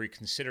saying you were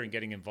considering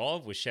getting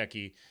involved with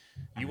Shecky,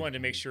 you wanted to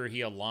make sure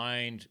he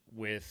aligned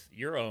with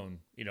your own,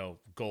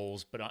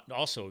 goals, but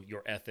also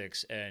your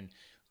ethics and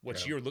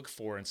what you look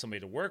for in somebody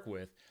to work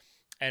with.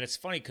 And it's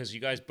funny because you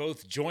guys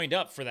both joined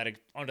up for that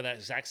under that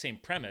exact same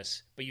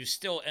premise, but you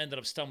still ended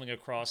up stumbling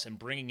across and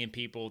bringing in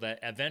people that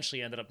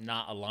eventually ended up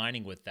not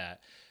aligning with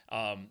that.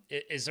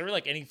 Is there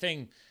like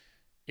anything,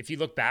 if you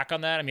look back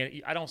on that? I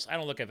mean, I don't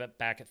look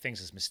back at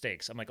things as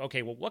mistakes. I'm like,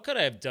 okay, well, what could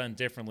I have done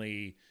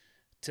differently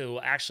to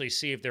actually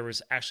see if there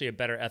was actually a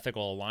better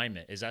ethical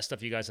alignment? Is that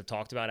stuff you guys have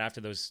talked about after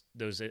those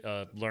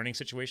learning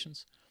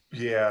situations?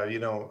 Yeah,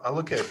 I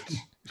look at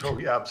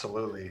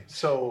absolutely.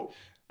 So.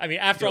 I mean,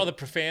 after all the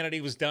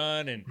profanity was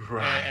done and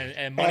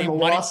money,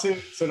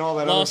 lawsuits and all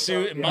that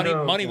lawsuit,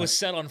 and money was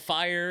set on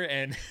fire,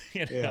 and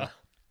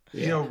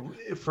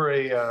for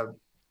a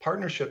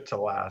partnership to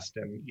last,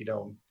 and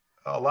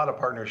a lot of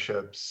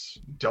partnerships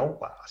don't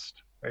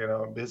last.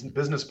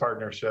 Business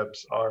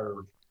partnerships are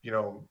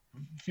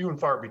few and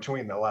far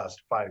between the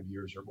last 5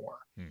 years or more.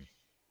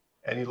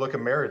 And you look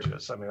at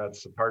marriages. I mean,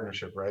 that's a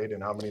partnership, right?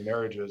 And how many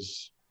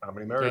marriages?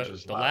 The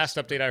last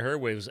update I heard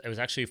was it was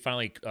actually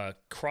finally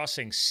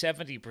crossing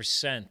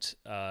 70%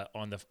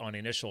 on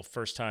initial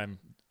first-time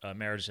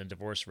marriage and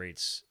divorce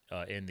rates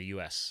in the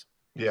U.S.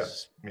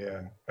 Yes,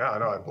 yeah, I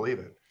know, I believe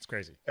it. It's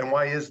crazy. And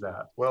why is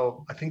that?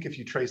 Well, I think if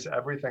you trace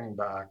everything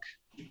back,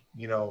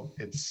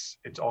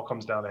 it all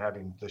comes down to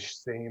having the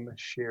same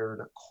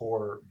shared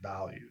core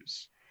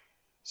values.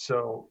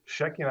 So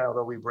Shecky and I,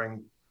 although we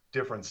bring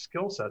different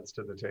skill sets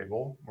to the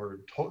table, we're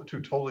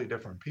two totally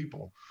different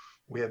people.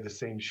 We have the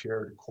same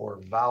shared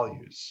core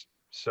values.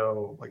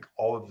 So like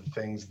all of the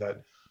things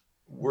that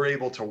we're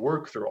able to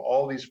work through,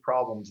 all these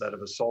problems that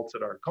have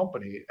assaulted our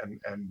company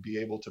and be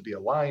able to be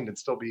aligned and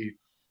still be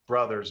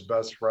brothers,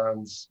 best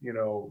friends.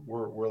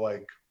 We're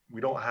like,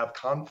 we don't have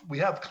we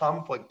have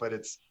conflict, but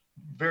it's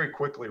very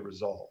quickly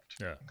resolved.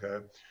 Yeah.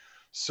 Okay.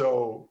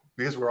 So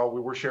because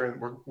we're sharing,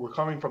 we're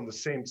coming from the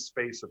same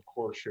space of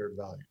core shared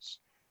values.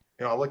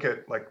 I look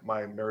at like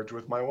my marriage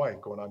with my wife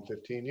going on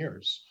 15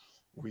 years.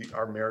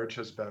 Our marriage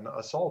has been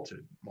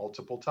assaulted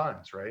multiple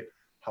times, right?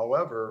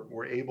 However,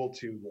 we're able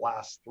to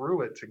last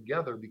through it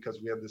together because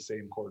we have the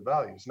same core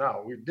values.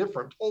 Now, we're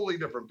totally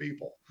different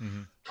people.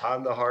 Mm-hmm.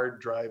 I'm the hard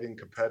driving,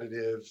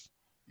 competitive,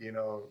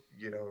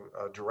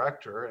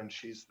 director, and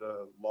she's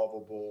the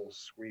lovable,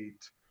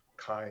 sweet,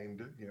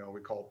 kind,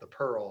 we call it the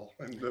pearl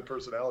in the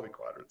personality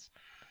quadrants.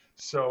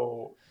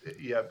 So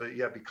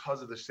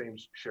because of the same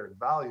shared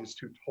values,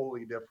 two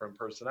totally different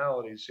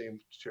personalities, same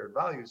shared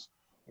values,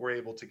 we're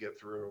able to get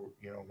through,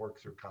 work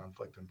through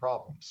conflict and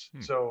problems.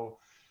 So,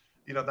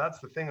 that's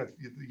the thing with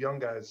the young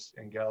guys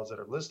and gals that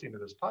are listening to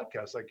this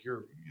podcast. Like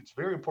it's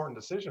very important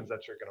decisions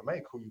that you're going to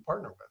make, who you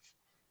partner with,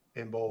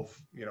 in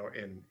both,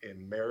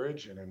 in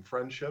marriage and in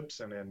friendships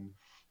and in,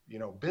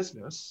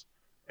 business.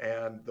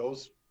 And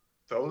those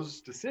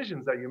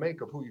decisions that you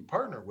make of who you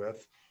partner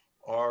with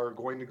are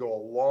going to go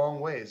a long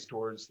ways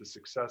towards the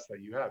success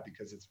that you have,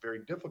 because it's very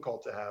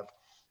difficult to have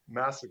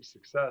massive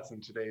success in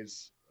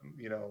today's,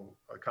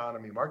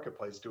 economy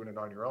marketplace doing it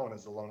on your own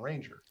as a lone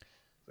ranger.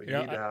 So you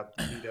need to have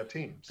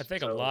teams. I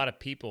think a lot of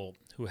people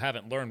who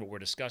haven't learned what we're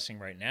discussing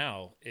right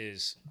now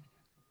is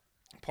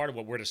part of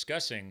what we're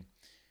discussing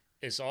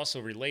is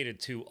also related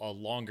to a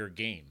longer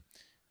game.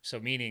 So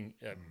meaning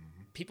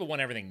people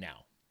want everything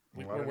now.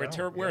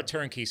 We're a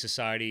turnkey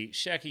society.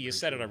 Shecky, you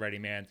said it already,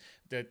 man.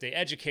 The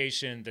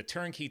education, the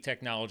turnkey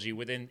technology,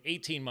 within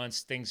 18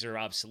 months, things are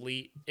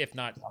obsolete, if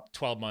not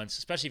 12 months,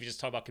 especially if you just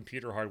talk about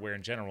computer hardware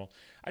in general.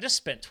 I just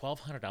spent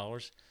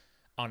 $1,200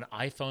 on an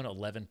iPhone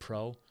 11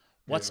 Pro.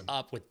 What's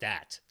up with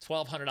that?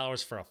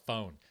 $1,200 for a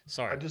phone.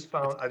 Sorry. I just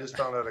found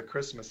out at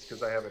Christmas,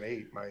 because I have an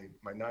 8.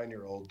 My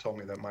 9-year-old told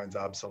me that mine's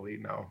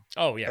obsolete now.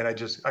 Oh yeah. And I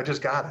just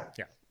got it.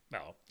 Yeah.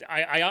 No,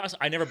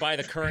 I never buy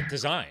the current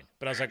design,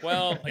 but I was like,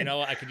 well,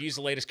 I could use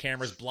the latest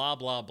cameras, blah,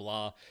 blah,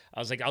 blah. I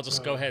was like, I'll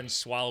just go ahead and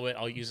swallow it.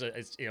 I'll use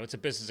it. It's a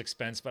business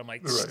expense, but I'm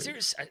like,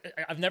 seriously,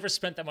 I've never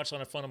spent that much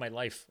on a phone in my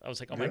life. I was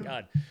like, oh my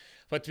God.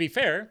 But to be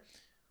fair,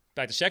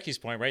 back to Shecky's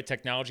point, right?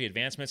 Technology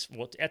advancements.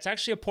 Well, it's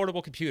actually a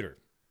portable computer.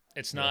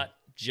 It's not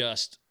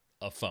just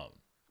a phone.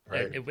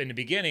 Right. In the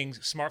beginning,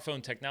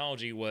 smartphone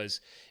technology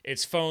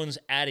it's phones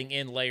adding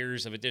in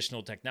layers of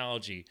additional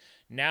technology.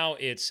 Now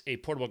it's a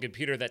portable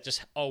computer that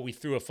we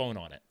threw a phone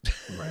on it.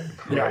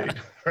 Right.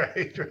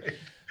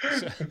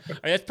 So,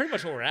 that's pretty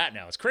much where we're at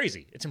now. It's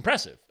crazy. It's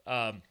impressive.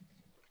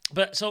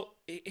 But so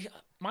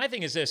my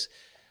thing is this.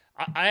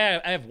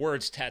 I have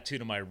words tattooed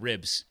on my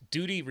ribs: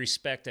 duty,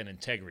 respect, and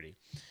integrity.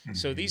 Mm-hmm.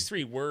 So these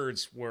 3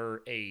 words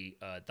were the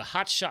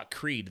hotshot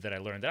creed that I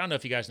learned. I don't know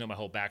if you guys know my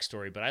whole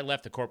backstory, but I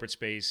left the corporate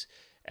space.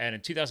 And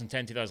in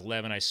 2010,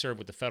 2011, I served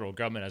with the federal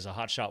government as a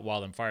hotshot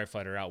wildland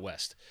firefighter out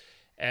west.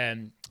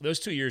 And those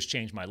 2 years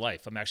changed my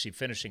life. I'm actually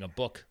finishing a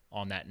book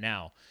on that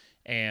now.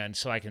 And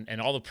so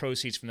and all the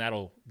proceeds from that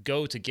will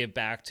go to give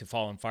back to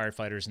fallen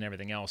firefighters and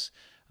everything else.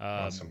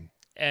 Awesome.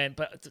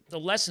 But the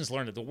lessons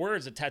learned, the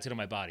words that tattooed on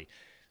my body,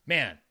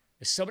 man,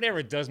 if somebody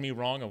ever does me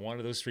wrong on one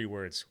of those 3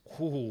 words,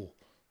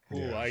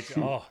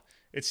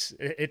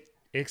 it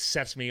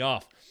sets me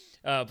off.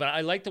 But I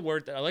like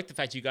the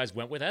fact you guys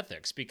went with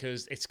ethics,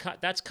 because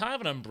that's kind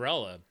of an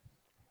umbrella,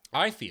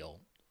 I feel,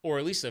 or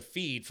at least a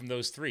feed from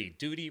those 3: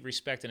 duty,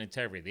 respect, and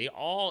integrity. They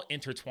all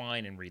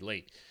intertwine and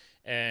relate.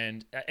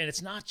 And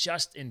it's not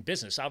just in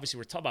business. Obviously,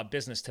 we're talking about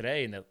business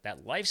today and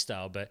that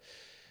lifestyle, but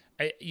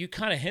you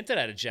kind of hinted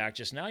at it, Jack,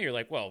 just now. You're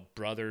like, well,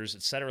 brothers,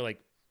 et cetera.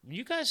 Like,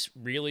 you guys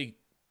really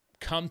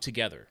come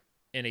together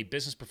in a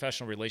business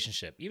professional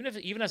relationship.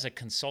 Even as a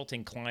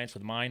consulting client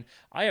with mine,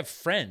 I have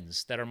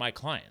friends that are my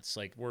clients.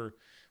 Like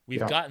we've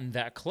gotten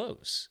that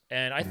close.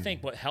 And I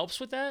think what helps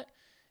with that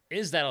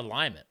is that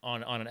alignment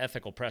on an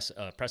ethical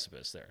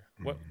precipice there.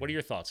 What are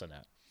your thoughts on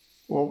that?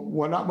 Well,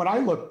 when I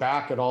look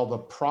back at all the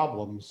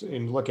problems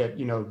and look at,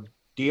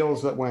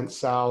 deals that went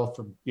south,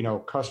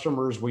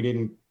 customers we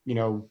didn't,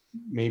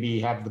 maybe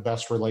have the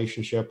best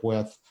relationship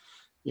with,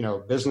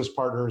 business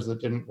partners that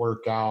didn't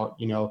work out,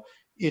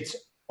 it's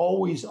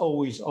always a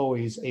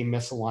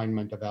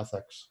misalignment of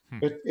ethics.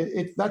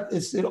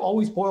 It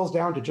always boils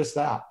down to just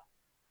that.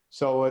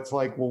 So it's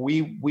like, well,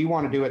 we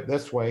want to do it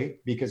this way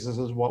because this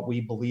is what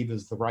we believe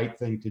is the right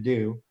thing to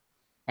do,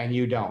 and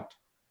you don't.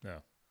 Yeah.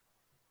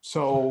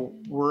 So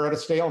we're at a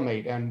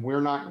stalemate, and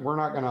we're not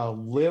going to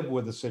live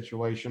with a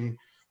situation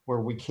where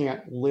we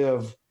can't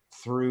live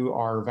through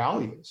our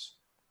values.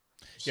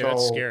 Yeah,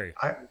 that's scary.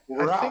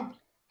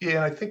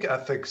 I think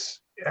ethics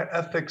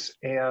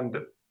and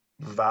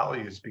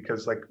values,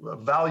 because like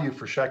value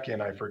for Shecky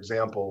and I, for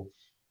example,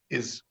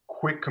 is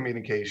quick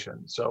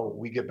communication. So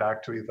we get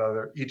back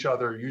to each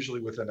other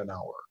usually within an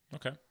hour.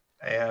 Okay.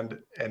 And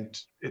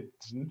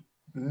it's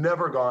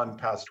never gone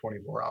past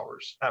 24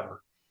 hours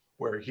ever,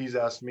 where he's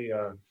asked me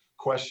a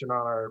question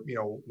on our,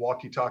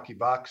 walkie-talkie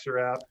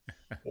Voxer app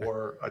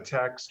or a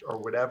text or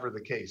whatever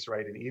the case,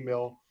 right? An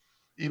email.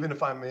 Even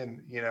if I'm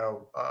in,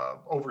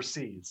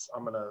 overseas,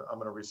 I'm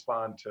gonna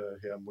respond to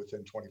him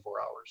within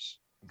 24 hours.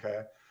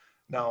 Okay.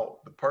 Now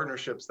the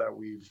partnerships that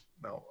we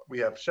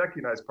have Shecky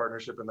and I's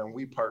partnership, and then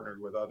we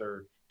partnered with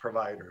other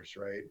providers,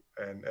 right?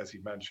 And as he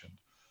mentioned,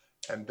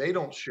 and they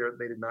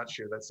did not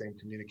share that same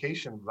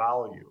communication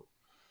value.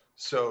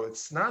 So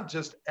it's not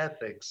just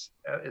ethics,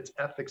 it's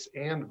ethics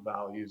and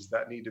values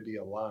that need to be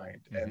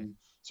aligned. Mm-hmm. And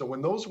so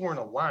when those weren't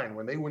aligned,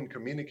 when they wouldn't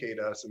communicate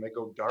us and they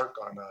go dark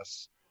on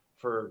us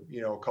for,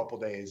 a couple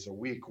days, a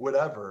week,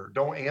 whatever,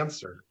 don't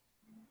answer.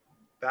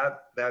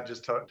 that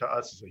just to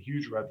us is a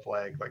huge red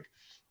flag. Like,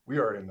 we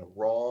are in the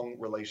wrong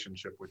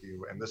relationship with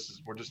you, and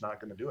we're just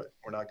not going to do it.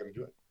 We're not going to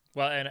do it.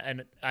 Well,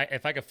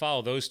 if I could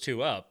follow those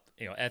two up,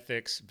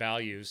 ethics,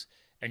 values,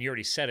 and you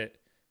already said it,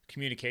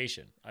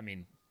 communication. I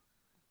mean,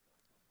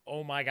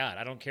 oh my God,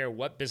 I don't care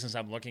what business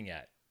I'm looking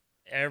at.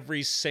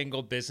 Every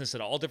single business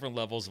at all different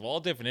levels of all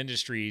different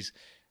industries,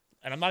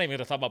 and I'm not even going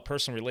to talk about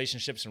personal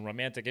relationships and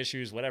romantic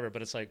issues, whatever,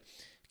 but it's like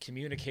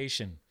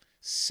communication,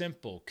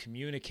 simple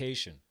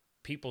communication.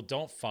 People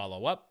don't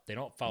follow up. They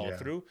don't follow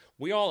through.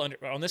 We all,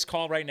 on this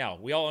call right now,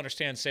 we all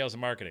understand sales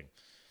and marketing.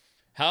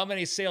 How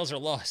many sales are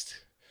lost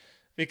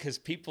because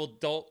people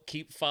don't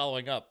keep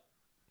following up?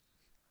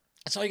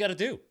 That's all you got to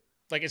do.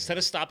 Like, instead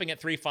of stopping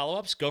at 3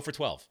 follow-ups, go for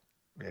 12.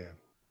 Yeah.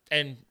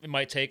 And it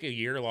might take a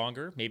year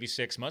longer, maybe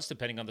 6 months,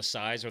 depending on the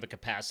size or the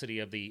capacity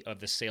of the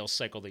sales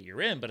cycle that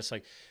you're in. But it's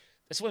like,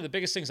 that's one of the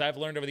biggest things I've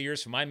learned over the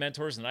years from my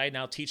mentors, and I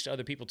now teach to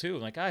other people too.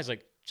 I'm like, guys,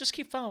 like, just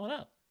keep following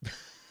up.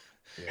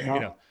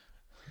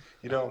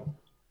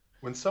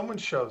 When someone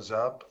shows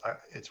up,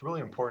 it's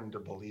really important to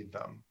believe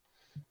them,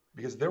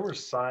 because there were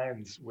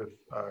signs with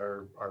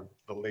the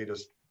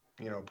latest,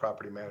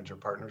 property manager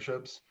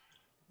partnerships,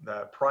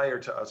 that prior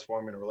to us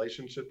forming a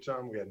relationship to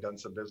them, we had done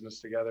some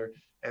business together,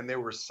 and there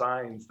were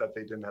signs that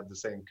they didn't have the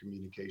same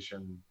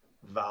communication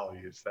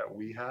values that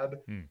we had.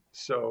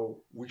 So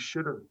I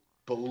should have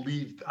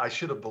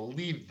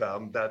believed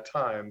them that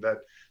time that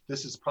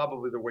this is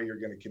probably the way you're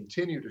going to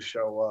continue to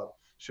show up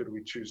should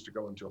we choose to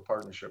go into a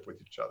partnership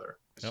with each other.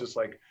 It's just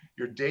like,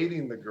 you're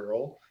dating the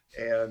girl,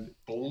 and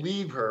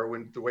believe her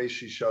when the way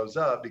she shows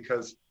up,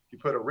 because you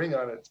put a ring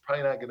on it, it's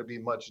probably not going to be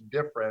much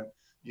different,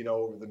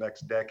 over the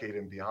next decade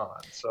and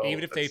beyond. So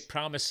even if they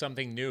promise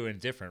something new and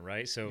different,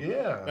 right? So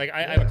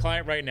I have a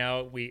client right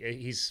now.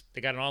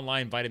 They got an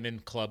online vitamin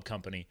club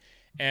company,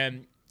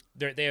 and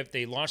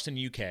they launched in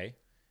the UK,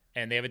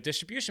 and they have a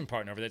distribution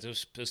partner over there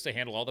that's supposed to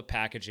handle all the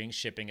packaging,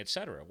 shipping, et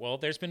cetera. Well,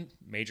 there's been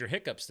major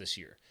hiccups this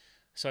year.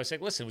 So I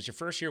said, listen, it was your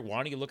first year. Why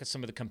don't you look at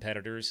some of the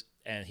competitors?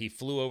 And he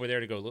flew over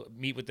there to go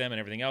meet with them and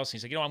everything else. And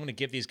he's like, I'm going to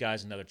give these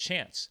guys another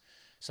chance.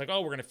 It's like,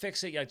 we're going to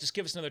fix it. Yeah, just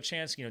give us another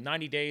chance.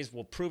 90 days,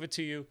 we'll prove it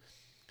to you.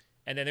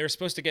 And then they were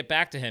supposed to get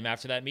back to him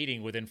after that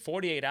meeting within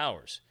 48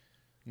 hours.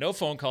 No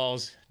phone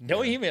calls, no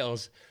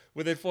emails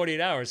within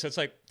 48 hours. So it's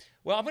like,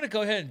 well, I'm going to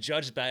go ahead and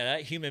judge by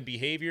that human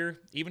behavior,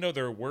 even though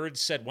their words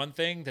said one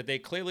thing, that they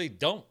clearly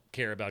don't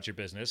care about your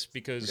business,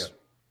 because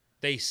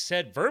they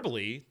said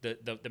verbally,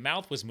 the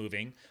mouth was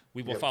moving,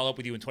 we will follow up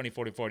with you in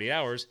 24 to 48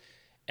 hours,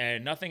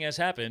 and nothing has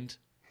happened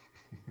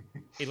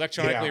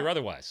electronically or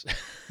otherwise.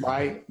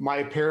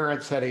 My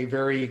parents had a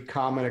very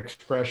common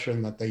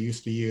expression that they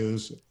used to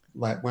use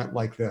that went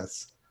like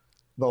this: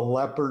 the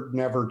leopard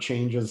never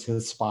changes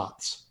his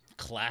spots.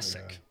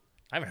 Classic.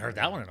 I haven't heard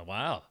that one in a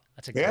while.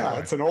 That's a good one.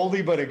 It's an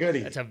oldie but a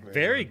goodie. That's a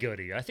very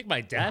goodie. I think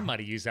my dad might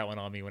have used that one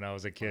on me when I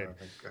was a kid.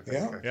 I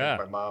think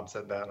my mom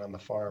said that on the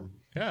farm.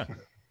 Yeah.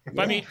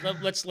 But I mean,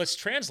 let's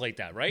translate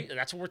that, right?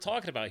 That's what we're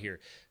talking about here.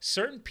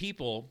 Certain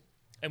people,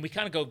 and we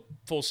kind of go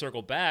full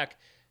circle back,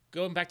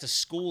 going back to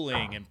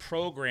schooling and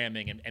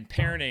programming and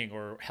parenting,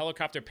 or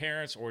helicopter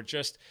parents, or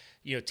just,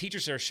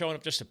 teachers that are showing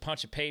up just to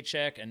punch a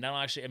paycheck and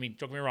not actually, don't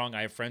get me wrong,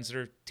 I have friends that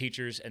are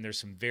teachers, and there's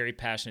some very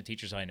passionate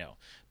teachers I know.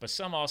 But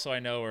some also I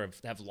know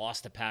have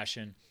lost the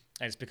passion,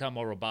 and it's become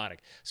more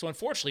robotic. So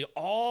unfortunately,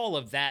 all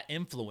of that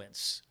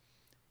influence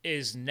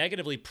is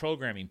negatively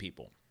programming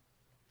people,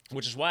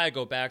 which is why I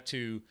go back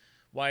to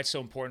why it's so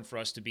important for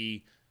us to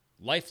be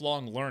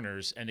lifelong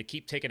learners and to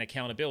keep taking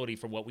accountability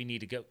for what we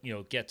need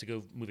to get to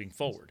go moving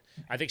forward.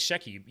 I think,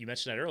 Shecky, you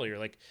mentioned that earlier,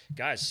 like,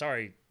 guys,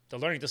 sorry, the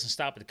learning doesn't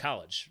stop at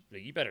college.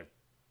 You better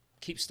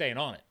keep staying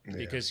on it,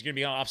 because you're going to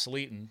be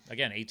obsolete in,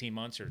 again, 18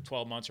 months or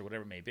 12 months or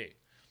whatever it may be.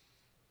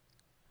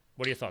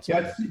 What are your thoughts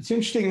on that? It's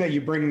interesting that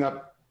you bring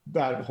up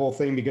that whole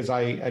thing, because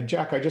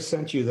Jack, I just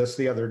sent you this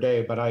the other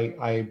day, but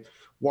I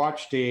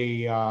watched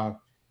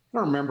I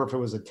don't remember if it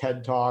was a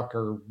TED Talk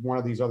or one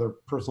of these other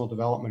personal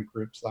development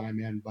groups that I'm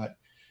in, but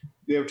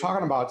they were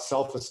talking about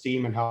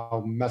self-esteem and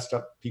how messed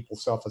up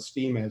people's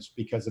self-esteem is,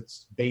 because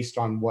it's based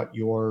on what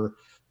your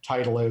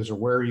title is, or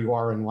where you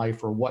are in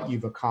life, or what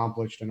you've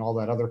accomplished, and all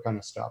that other kind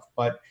of stuff.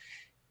 But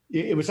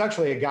it was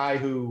actually a guy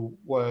who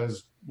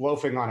was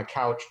loafing on a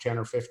couch 10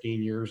 or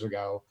 15 years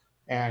ago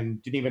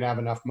and didn't even have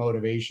enough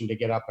motivation to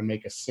get up and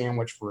make a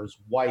sandwich for his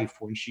wife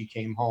when she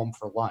came home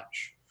for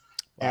lunch.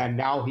 And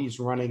now he's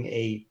running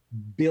a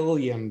 $1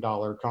 billion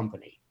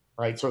company,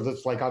 right? So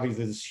that's like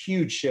obviously this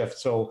huge shift.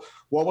 So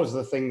what was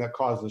the thing that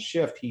caused the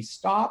shift? He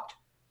stopped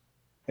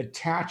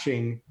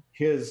attaching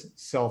his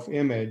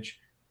self-image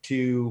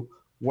to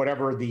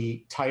whatever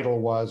the title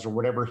was, or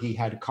whatever he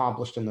had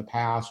accomplished in the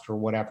past, or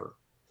whatever.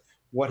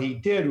 What he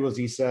did was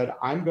he said,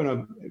 I'm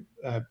going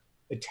to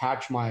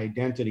attach my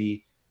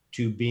identity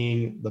to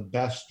being the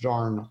best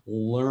darn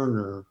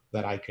learner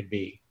that I could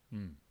be.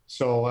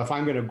 So if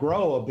I'm going to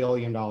grow a $1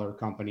 billion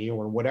company,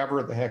 or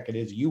whatever the heck it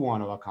is you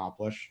want to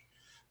accomplish,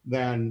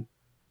 then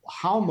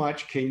how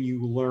much can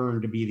you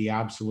learn to be the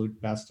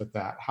absolute best at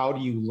that? How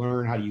do you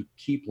learn? How do you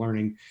keep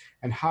learning?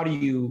 And how do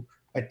you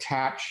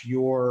attach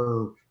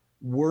your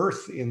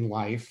worth in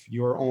life,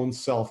 your own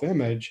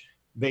self-image,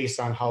 based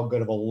on how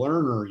good of a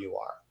learner you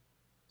are.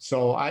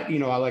 So I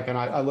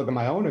look at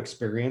my own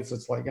experience.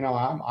 It's like,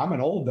 I'm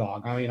an old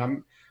dog. I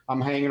mean,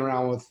 I'm hanging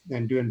around with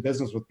and doing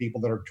business with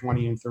people that are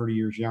 20 and 30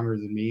 years younger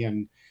than me,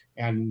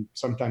 and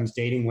sometimes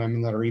dating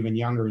women that are even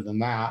younger than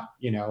that.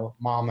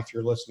 Mom, if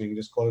you're listening,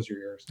 just close your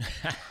ears.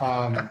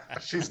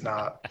 She's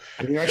not.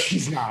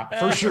 She's not.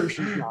 For sure,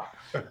 she's not.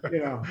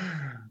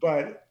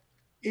 But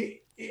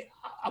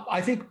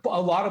I think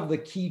a lot of the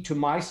key to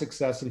my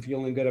success and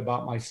feeling good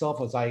about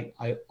myself is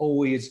I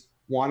always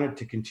wanted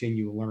to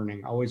continue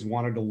learning. I always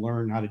wanted to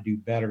learn how to do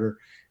better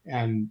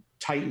and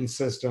tighten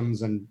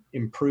systems and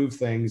improve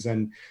things.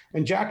 And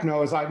Jack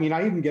knows, I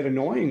even get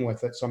annoying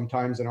with it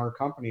sometimes in our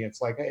company. It's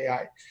like, hey,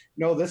 I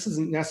know this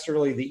isn't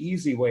necessarily the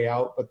easy way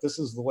out, but this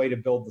is the way to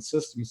build the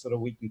system so that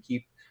we can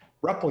keep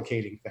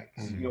replicating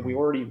things. Mm-hmm. We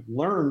already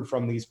learned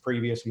from these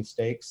previous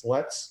mistakes.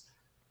 Let's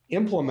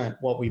implement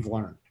what we've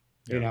learned.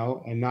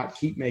 And not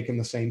keep making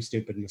the same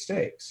stupid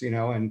mistakes,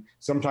 and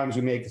sometimes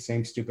we make the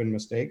same stupid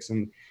mistakes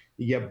and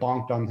you get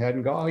bonked on the head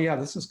and go, oh yeah,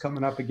 this is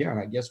coming up again.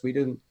 I guess we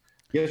didn't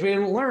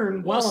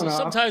learn well enough.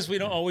 Sometimes we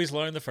don't always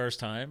learn the first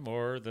time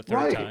or the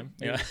third time,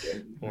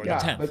 or the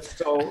 10th.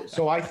 But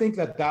so I think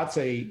that's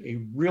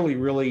a really,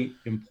 really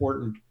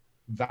important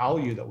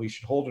value that we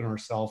should hold in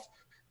ourselves,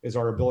 is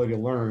our ability to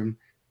learn.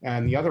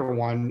 And the other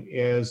one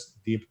is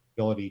the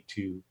ability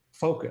to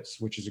focus,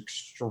 which is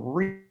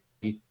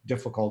extremely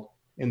difficult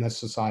in this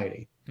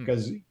society,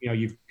 because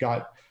you've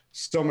got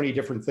so many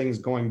different things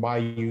going by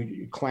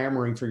you,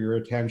 clamoring for your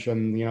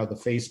attention, the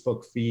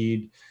Facebook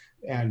feed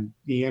and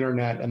the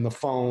internet and the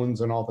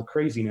phones and all the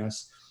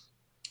craziness.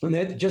 And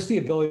then just the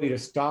ability to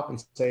stop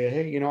and say,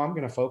 hey, I'm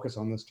going to focus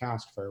on this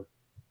task for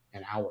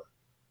an hour.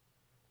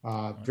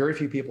 Very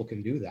few people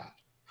can do that.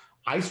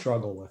 I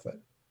struggle with it,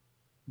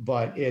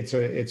 but it's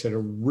a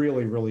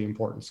really, really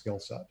important skill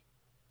set.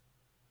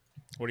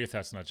 What are your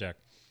thoughts on that, Jack?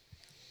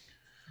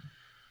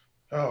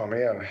 Oh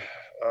man.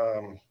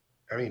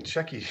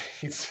 Checky,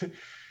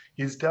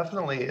 he's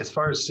definitely, as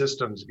far as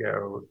systems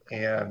go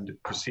and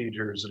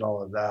procedures and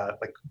all of that,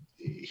 like,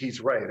 he's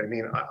right.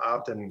 I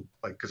often,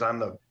 like, cause I'm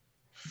the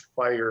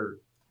fire,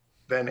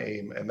 then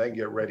aim, and then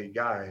get ready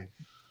guy.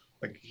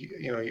 Like,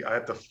 I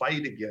have to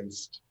fight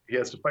against, he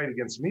has to fight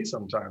against me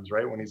sometimes,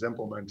 right? When he's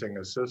implementing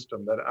a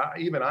system that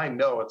I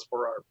know it's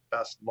for our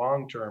best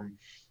long-term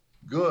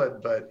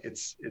good, but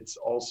it's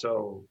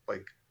also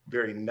like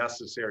very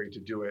necessary to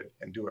do it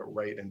and do it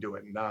right and do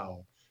it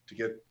now,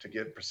 to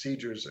get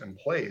procedures in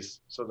place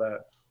so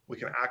that we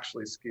can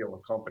actually scale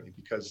a company.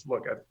 Because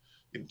look,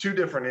 in two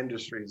different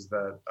industries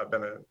that I've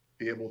been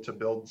be able to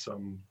build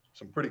some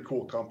pretty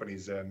cool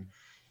companies in,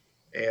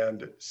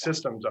 and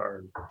systems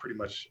are pretty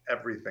much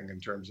everything in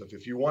terms of,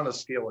 if you want to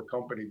scale a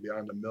company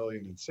beyond $1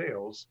 million in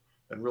sales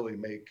and really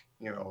make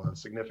a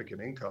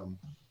significant income,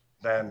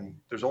 then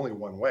there's only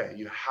one way.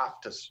 You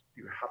have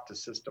to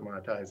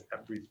systematize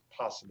every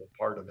possible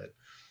part of it.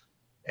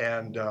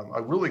 And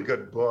a really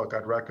good book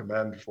I'd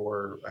recommend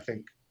I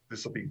think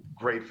this will be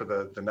great for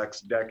the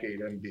next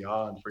decade and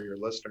beyond for your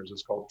listeners,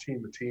 is called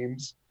Team of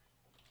Teams.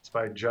 It's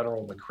by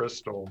General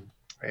McChrystal.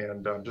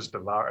 And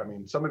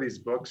some of these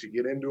books, you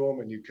get into them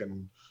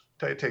and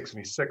it takes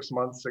me 6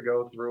 months to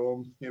go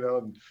through them,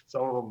 and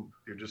some of them,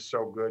 you're just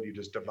so good, you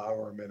just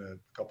devour them in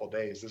a couple of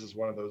days. This is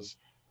one of those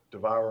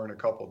devour in a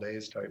couple of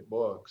days type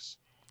books.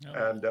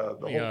 And the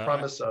whole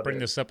premise of bring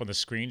this up on the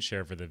screen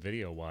share for the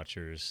video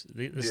watchers.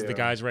 This is the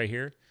guys right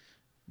here,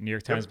 New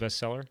York Times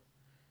bestseller.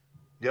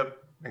 Yep.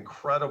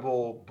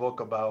 Incredible book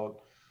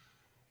about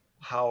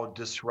how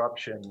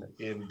disruption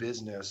in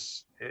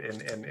business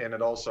and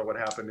it also what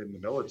happened in the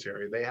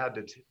military. They had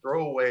to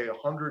throw away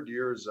 100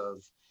 years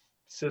of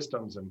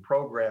systems and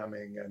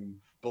programming and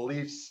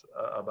beliefs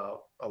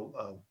about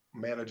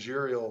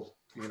managerial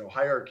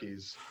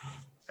hierarchies,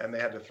 and they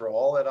had to throw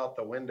all that out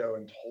the window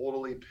and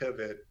totally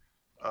pivot,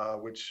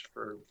 which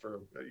for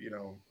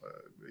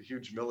a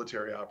huge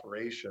military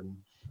operation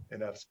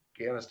in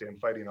Afghanistan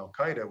fighting Al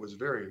Qaeda was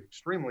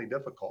extremely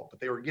difficult. But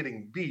they were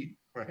getting beat,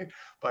 right,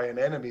 by an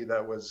enemy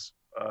that was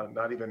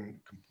not even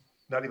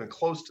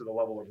close to the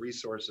level of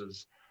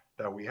resources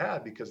that we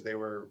had, because they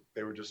were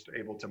just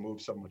able to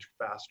move so much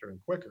faster and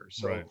quicker.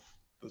 So right.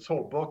 This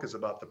whole book is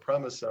about the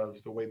premise of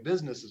the way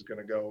business is going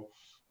to go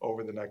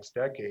over the next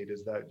decade,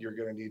 is that you're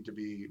going to need to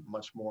be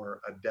much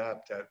more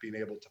adept at being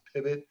able to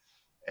pivot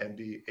and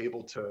be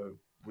able to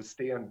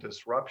withstand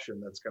disruption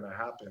that's going to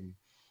happen.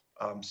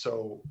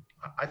 So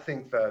I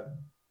think that,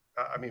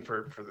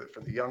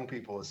 for the young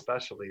people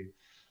especially,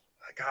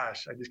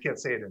 gosh, I just can't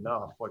say it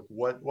enough. Like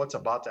what's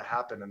about to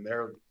happen in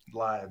their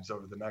lives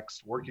over the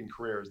next working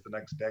careers, the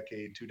next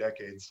decade, 2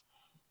 decades,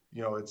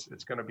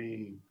 it's going to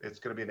be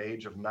an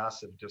age of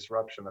massive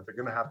disruption that they're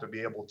going to have to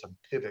be able to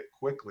pivot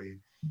quickly,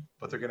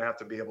 but they're going to have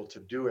to be able to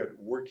do it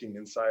working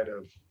inside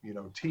of,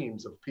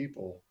 teams of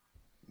people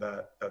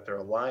that they're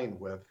aligned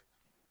with,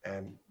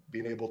 and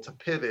being able to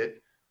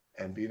pivot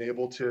and being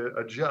able to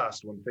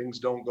adjust when things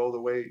don't go the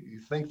way you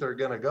think they're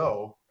going to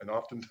go. And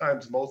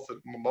oftentimes, most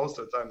of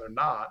the time they're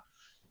not.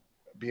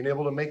 being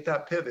able to make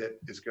that pivot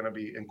is going to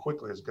be, and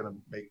quickly, is going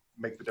to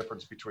make the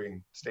difference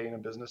between staying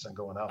in business and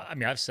going out. I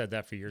mean, I've said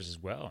that for years as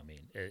well. I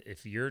mean,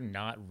 if you're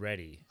not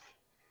ready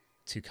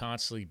to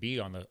constantly be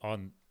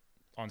on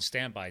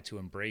standby to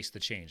embrace the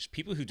change,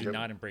 people who do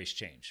not embrace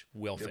change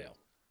will fail.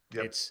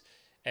 Yep.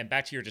 And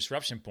back to your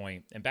disruption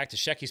point, and back to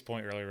Shecky's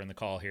point earlier in the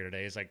call here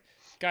today, is like,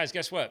 guys,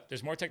 guess what?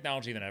 There's more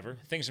technology than ever.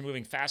 Things are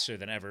moving faster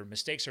than ever.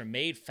 Mistakes are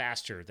made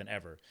faster than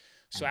ever.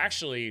 So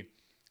actually,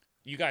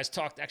 you guys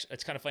talked,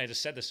 it's kind of funny, I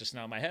just said this just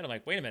now in my head. I'm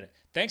like, wait a minute.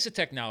 Thanks to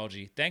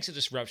technology, thanks to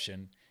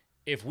disruption,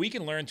 if we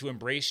can learn to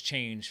embrace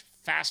change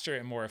faster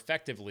and more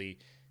effectively,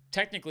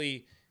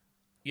 technically,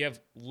 you have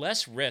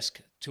less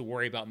risk to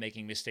worry about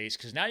making mistakes,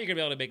 because now you're going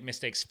to be able to make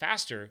mistakes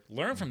faster,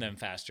 learn from them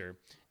faster,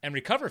 and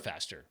recover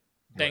faster,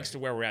 thanks to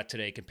where we're at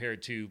today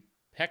compared to,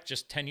 heck,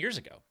 just 10 years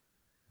ago.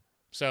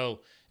 So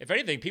if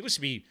anything, people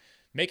should be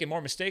making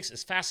more mistakes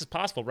as fast as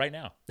possible right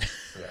now.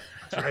 Yeah,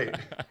 that's right.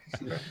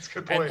 That's a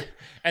good point.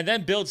 And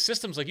then build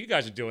systems like you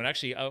guys are doing.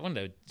 Actually, I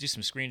wanted to do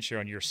some screen share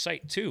on your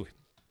site too,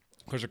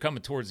 because we're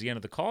coming towards the end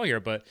of the call here,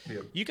 but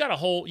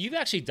you've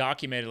actually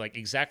documented like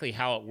exactly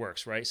how it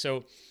works, right?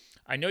 So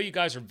I know you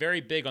guys are very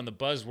big on the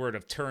buzzword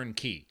of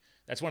turnkey.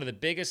 That's one of the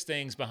biggest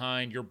things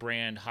behind your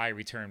brand, High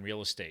Return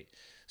Real Estate.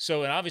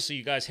 So, and obviously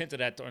you guys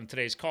hinted at on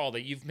today's call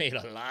that you've made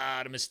a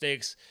lot of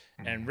mistakes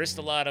and risked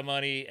a lot of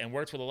money and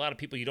worked with a lot of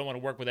people you don't want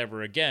to work with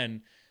ever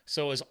again.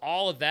 So is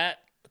all of that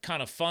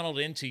kind of funneled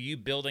into you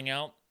building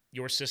out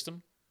your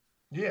system?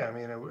 Yeah, I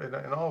mean,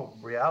 in all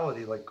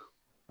reality, like,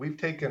 we've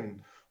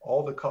taken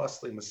all the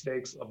costly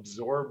mistakes,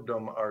 absorbed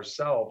them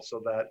ourselves,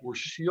 so that we're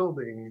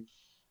shielding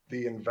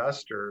the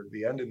investor,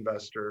 the end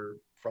investor,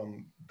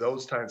 from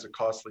those kinds of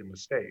costly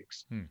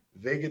mistakes.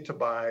 They get to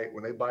buy,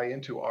 when they buy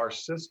into our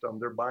system,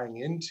 they're buying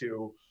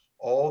into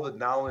all the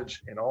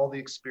knowledge and all the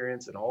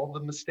experience and all the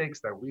mistakes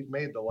that we've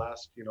made the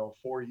last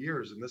 4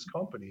 years in this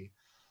company,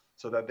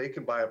 so that they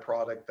can buy a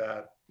product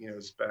that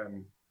has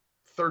been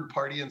third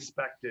party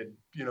inspected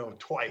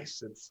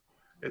twice.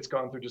 It's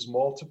gone through just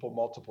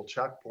multiple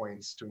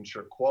checkpoints to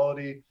ensure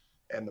quality,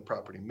 and the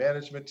property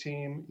management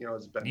team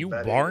has been you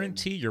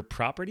warranty your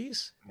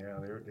properties. Yeah,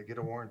 they get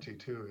a warranty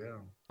too. Yeah,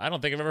 I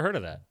don't think I've ever heard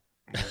of that.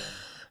 Yeah.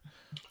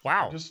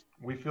 Wow.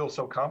 We feel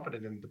so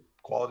confident in the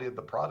quality of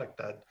the product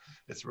that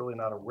it's really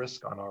not a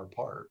risk on our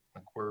part.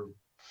 Like,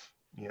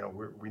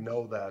 we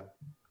know that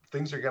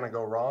things are going to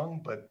go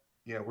wrong, but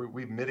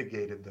we've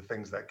mitigated the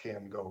things that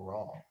can go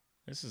wrong.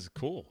 This is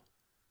cool.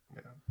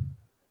 Yeah.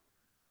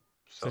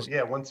 So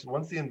yeah, once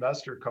the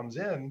investor comes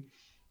in,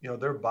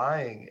 they're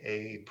buying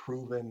a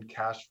proven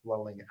cash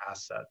flowing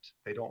asset.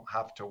 They don't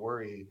have to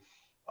worry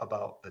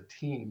about the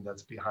team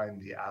that's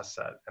behind the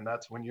asset. And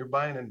that's when you're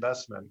buying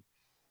investment.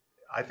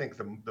 I think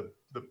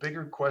the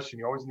bigger question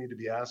you always need to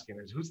be asking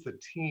is, who's the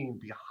team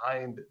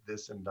behind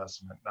this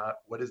investment? Not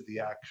what is the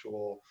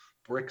actual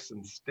bricks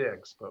and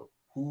sticks, but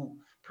who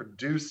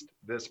produced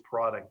this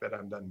product that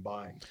I'm then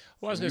buying.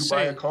 Well, I was when going to you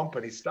buy a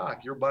company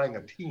stock, you're buying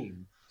a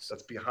team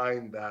that's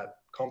behind that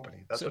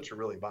company. That's what you're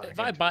really buying.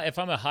 If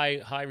I'm a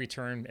high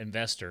return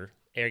investor,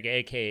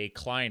 aka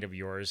client of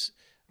yours,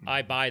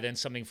 I buy then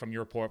something from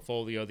your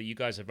portfolio that you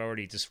guys have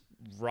already just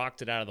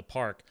rocked it out of the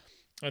park,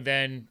 and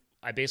then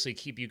I basically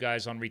keep you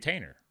guys on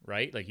retainer,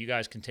 right? Like, you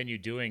guys continue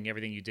doing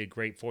everything you did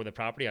great for the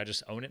property. I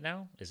just own it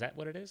now. Is that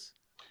what it is?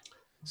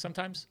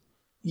 Sometimes.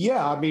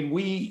 Yeah, I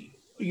mean,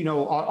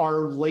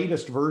 our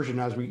latest version,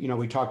 as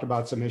we talked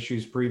about some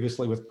issues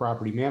previously with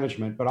property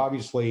management, but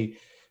obviously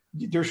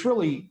there's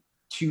really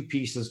two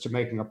pieces to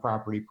making a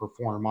property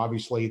perform.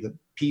 Obviously, the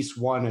piece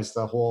one is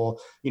the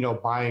whole,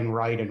 buying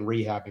right and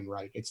rehabbing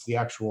right. It's the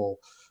actual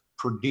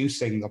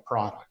producing the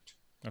product.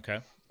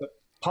 Okay. But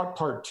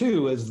part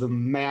two is the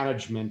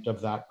management of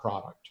that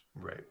product.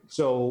 Right.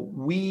 So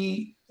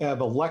we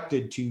have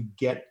elected to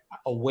get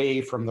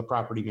away from the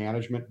property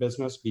management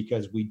business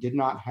because we did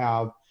not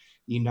have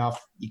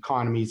enough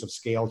economies of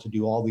scale to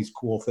do all these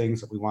cool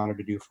things that we wanted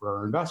to do for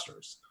our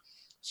investors.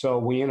 So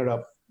we ended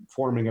up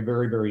forming a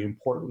very, very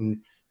important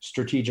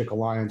strategic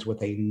alliance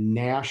with a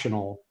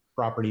national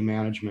property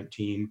management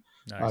team.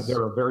 Nice.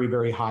 They're a very,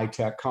 very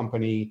high-tech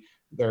company.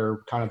 They're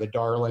kind of the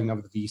darling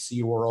of the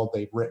VC world.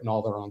 They've written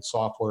all their own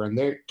software, and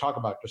they talk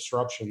about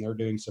disruption. They're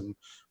doing some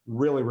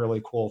really,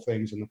 really cool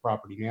things in the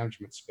property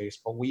management space.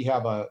 But we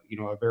have a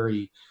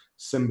very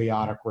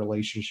symbiotic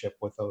relationship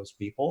with those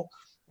people,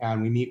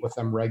 and we meet with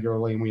them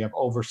regularly, and we have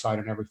oversight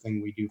on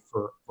everything we do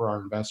for our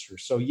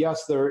investors. So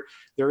yes, there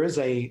is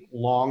a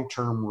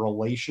long-term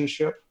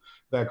relationship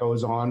that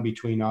goes on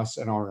between us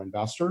and our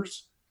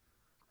investors.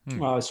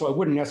 So I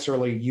wouldn't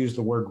necessarily use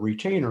the word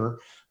retainer,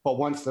 but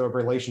once the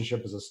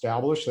relationship is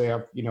established, they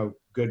have,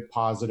 good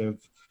positive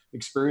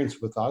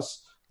experience with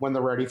us. When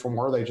they're ready for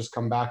more, they just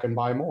come back and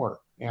buy more.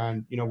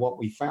 And, what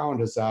we found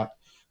is that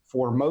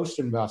for most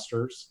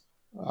investors,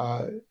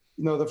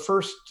 the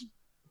first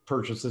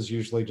purchase is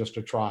usually just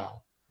a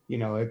trial.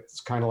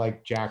 It's kind of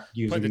like Jack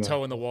using put the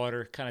toe in the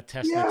water, kind of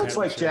testing. Yeah, it's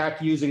like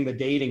Jack using the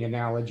dating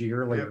analogy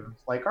earlier.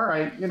 It's like, all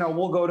right,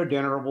 we'll go to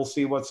dinner, we'll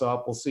see what's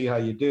up, we'll see how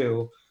you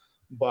do.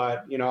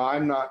 but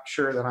I'm not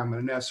sure that I'm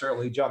going to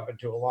necessarily jump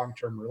into a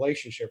long-term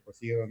relationship with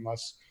you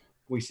unless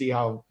we see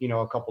how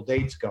a couple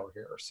dates go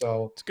here.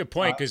 So it's a good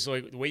point, because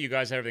like the way you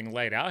guys have everything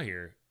laid out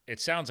here, it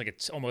sounds like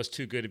it's almost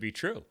too good to be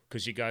true,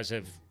 because you guys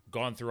have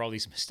gone through all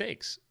these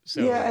mistakes.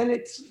 So yeah, and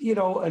it's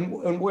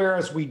and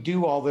whereas we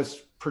do all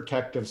this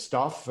protective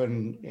stuff,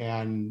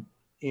 and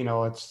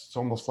it's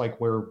almost like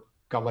we're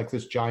got like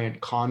this giant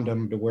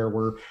condom to where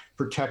we're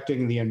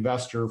protecting the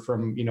investor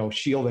from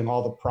shielding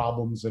all the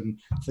problems and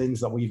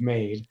things that we've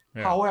made.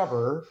 Yeah.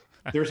 However,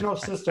 there's no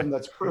system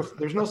that's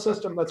there's no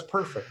system that's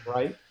perfect,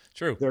 right?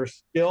 True.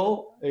 There's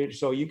still,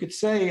 so you could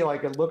say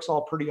like it looks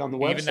all pretty on the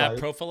website. Even that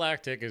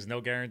prophylactic is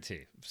no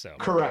guarantee. So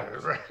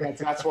correct.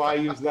 That's why I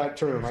use that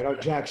term. I know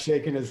Jack's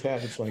shaking his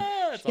head. It's like,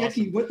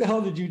 Jackie, awesome. What the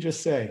hell did you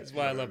just say? That's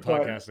why I love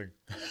podcasting.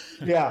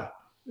 Yeah.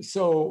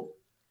 So,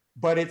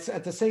 but it's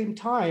at the same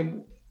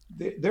time,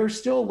 there's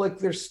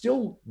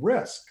still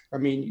risk. I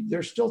mean,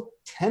 there's still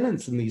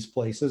tenants in these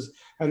places,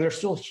 and they're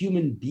still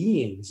human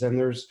beings, and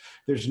there's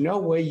no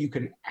way you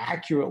can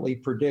accurately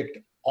predict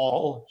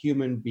all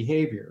human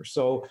behavior.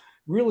 So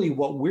really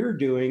what we're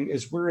doing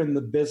is we're in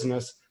the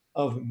business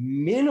of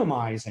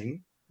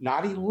minimizing,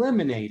 not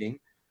eliminating,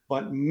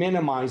 but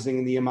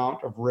minimizing the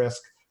amount of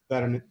risk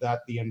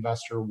that the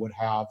investor would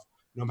have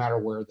no matter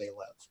where they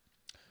live.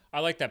 I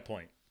like that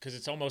point, because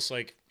it's almost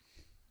like,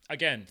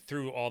 again,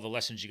 through all the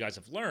lessons you guys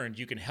have learned,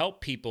 you can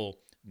help people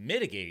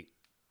mitigate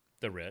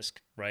the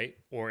risk, right?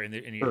 Or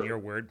in your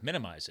word,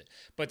 minimize it.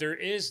 But there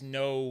is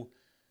no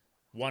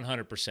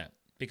 100%.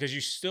 Because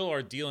you still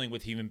are dealing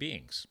with human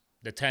beings,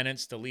 the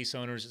tenants, the lease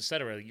owners, et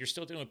cetera. You're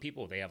still dealing with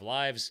people. They have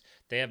lives.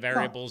 They have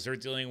variables they're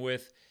dealing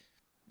with.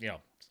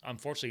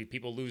 Unfortunately,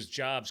 people lose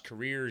jobs,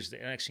 careers. The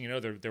next thing you know,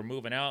 they're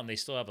moving out and they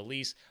still have a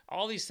lease.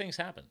 All these things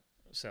happen.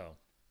 So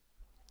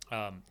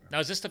now,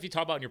 is this stuff you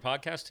talk about in your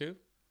podcast too?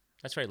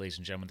 That's right, ladies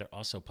and gentlemen. They're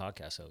also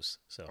podcast hosts.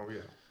 So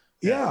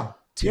yeah.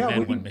 Two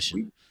men, one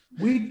mission.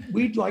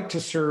 We'd like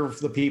to serve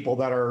the people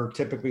that are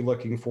typically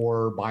looking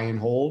for buy and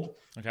hold.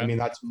 Okay. I mean,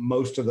 that's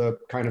most of the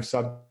kind of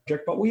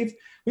subject, but we've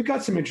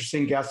got some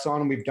interesting guests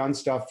on, and we've done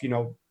stuff,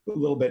 a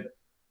little bit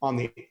on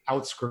the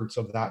outskirts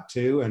of that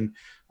too. And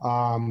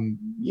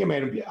you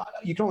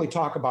can only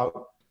talk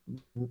about,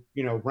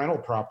 rental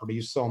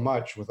properties so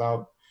much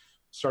without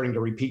starting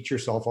to repeat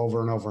yourself over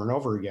and over and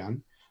over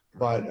again.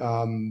 But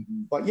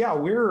yeah,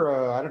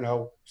 we're, I don't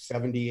know,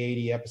 70,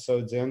 80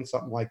 episodes in,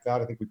 something like that.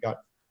 I think we've got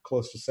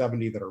close to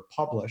 70 that are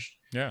published.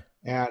 Yeah.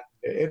 And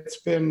it's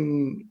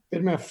been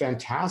a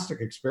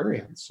fantastic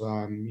experience.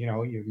 I'm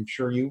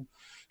sure you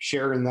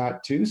share in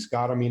that too,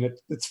 Scott. I mean,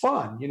 it's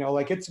fun,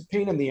 like it's a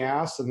pain in the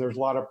ass, and there's a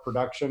lot of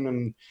production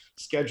and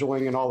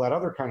scheduling and all that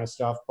other kind of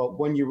stuff. But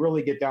when you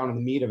really get down to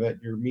the meat of it,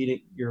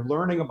 you're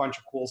learning a bunch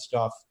of cool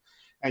stuff,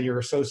 and you're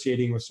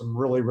associating with some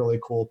really, really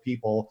cool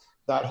people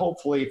that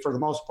hopefully, for the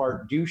most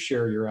part, do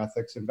share your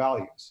ethics and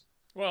values.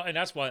 Well, and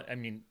that's why,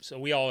 so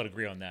we all would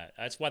agree on that.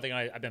 That's one thing.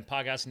 I've been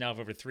podcasting now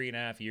for over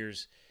 3.5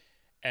 years,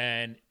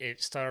 and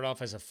it started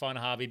off as a fun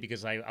hobby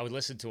because I would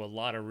listen to a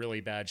lot of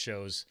really bad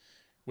shows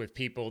with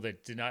people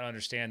that did not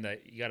understand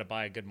that you got to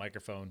buy a good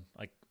microphone.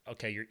 Like,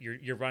 okay,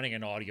 you're running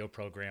an audio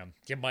program.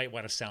 You might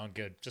want to sound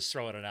good. Just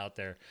throwing it out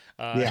there.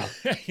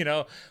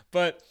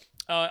 But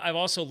I've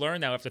also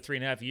learned now after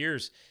 3.5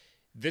 years,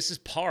 this is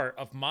part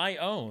of my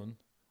own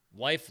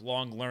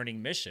lifelong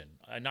learning mission.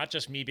 Not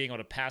just me being able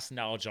to pass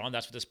knowledge on.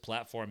 That's what this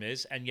platform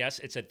is. And yes,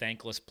 it's a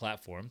thankless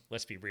platform.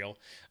 Let's be real.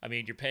 I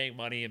mean, you're paying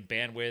money and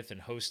bandwidth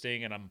and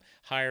hosting, and I'm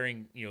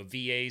hiring,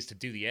 VAs to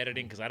do the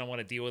editing because I don't want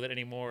to deal with it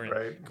anymore.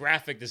 And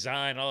graphic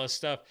design, all this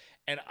stuff.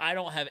 And I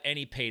don't have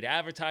any paid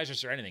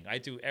advertisers or anything. I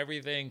do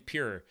everything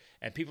pure.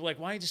 And people are like,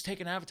 why don't you just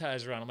take an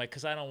advertiser on? I'm like,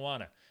 because I don't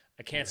want to.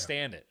 I can't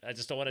stand it. I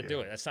just don't want to do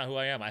it. That's not who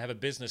I am. I have a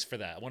business for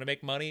that. I want to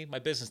make money. My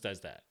business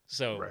does that.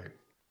 So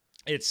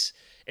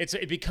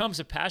it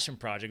becomes a passion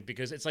project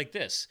because it's like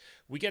this.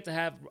 We get to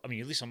have, at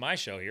least on my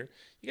show here,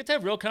 you get to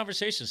have real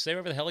conversations, say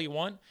whatever the hell you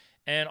want.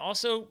 And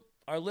also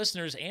our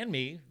listeners and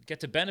me get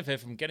to benefit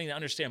from getting to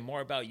understand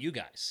more about you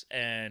guys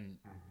and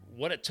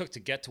what it took to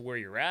get to where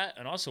you're at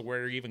and also where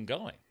you're even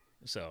going.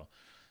 So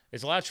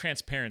it's a lot of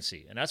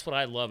transparency. And that's what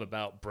I love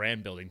about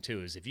brand building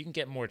too, is if you can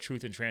get more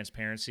truth and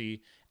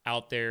transparency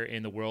out there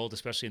in the world,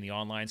 especially in the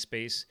online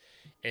space,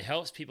 it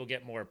helps people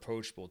get more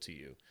approachable to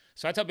you.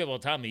 So I tell people all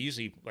the time,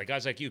 usually like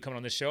guys like you coming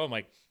on this show, I'm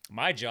like,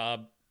 my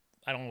job,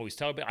 I don't always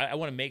tell, but I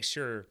want to make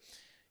sure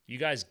you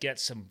guys get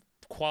some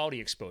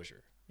quality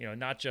exposure.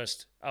 Not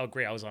just, oh,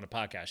 great, I was on a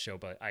podcast show,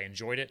 but I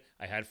enjoyed it.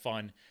 I had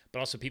fun. But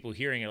also people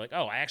hearing it like,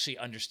 oh, I actually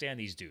understand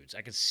these dudes.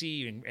 I can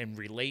see and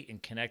relate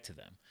and connect to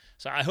them.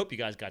 So I hope you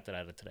guys got that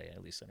out of today,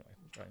 at least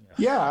anyway.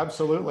 Yeah,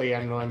 absolutely.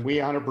 And we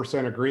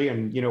 100% agree.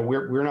 And,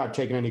 we're not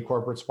taking any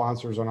corporate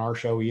sponsors on our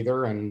show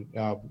either. And,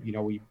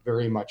 we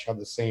very much have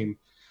the same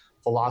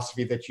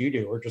philosophy that you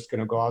do. We're just going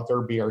to go out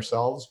there, be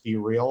ourselves, be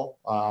real.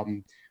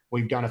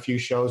 We've done a few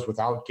shows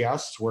without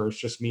guests where it's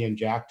just me and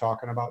Jack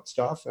talking about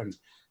stuff. And,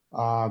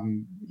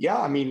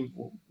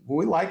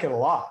 we like it a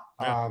lot.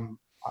 Yeah.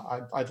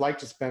 I'd like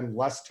to spend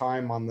less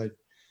time on the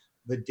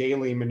the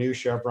daily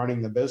minutia of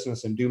running the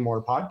business and do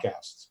more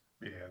podcasts.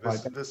 Yeah,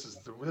 this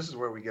is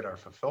where we get our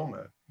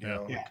fulfillment. You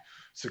know, Yeah.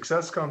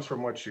 success comes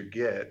from what you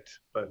get,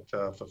 but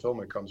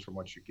fulfillment comes from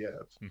what you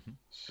give. Mm-hmm.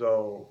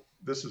 So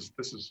this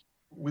is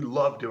we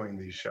love doing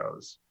these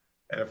shows,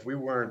 and if we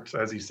weren't,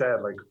 as he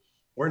said, like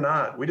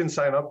we didn't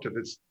sign up to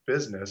this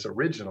business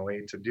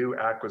originally to do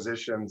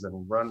acquisitions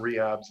and run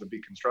rehabs and be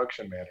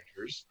construction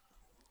managers.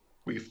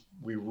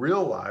 We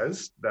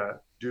realized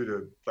that due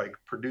to like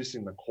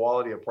producing the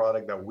quality of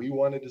product that we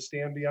wanted to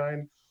stand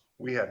behind,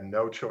 we had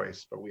no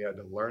choice, but we had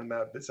to learn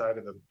that side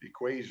of the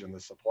equation, the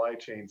supply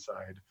chain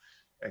side,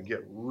 and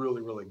get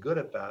really, really good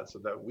at that so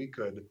that we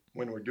could,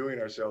 when we're doing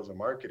our sales and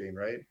marketing,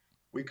 right,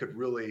 we could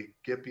really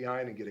get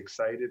behind and get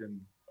excited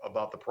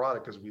about the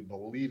product because we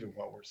believe in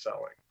what we're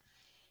selling.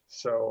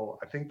 So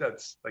I think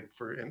that's like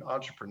in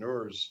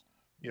entrepreneurs,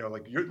 you know,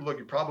 like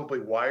you're probably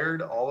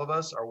wired, all of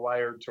us are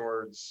wired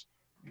towards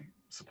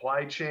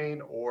supply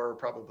chain or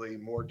probably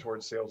more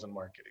towards sales and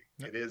marketing.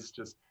 It is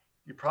just,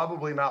 you're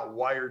probably not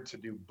wired to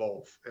do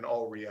both in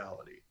all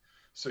reality.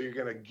 So you're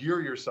going to gear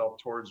yourself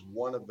towards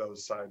one of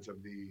those sides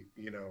of the,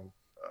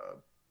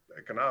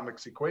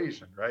 economics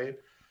equation, right?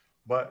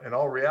 But in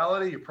all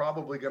reality, you're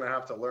probably going to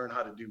have to learn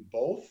how to do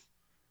both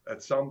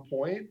at some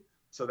point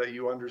so that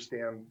you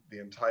understand the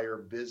entire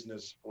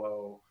business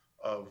flow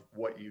of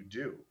what you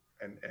do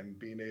and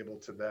being able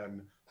to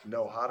then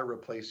know how to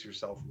replace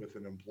yourself with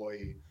an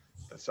employee,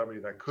 somebody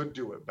that could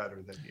do it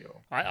better than you.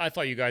 I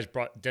thought you guys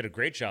did a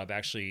great job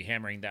actually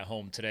hammering that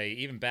home today.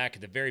 Even back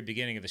at the very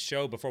beginning of the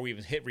show, before we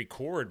even hit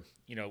record,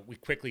 you know, we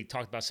quickly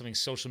talked about something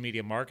social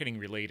media marketing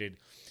related,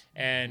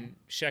 and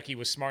Shecky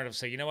was smart enough to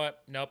say, you know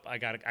what? Nope, I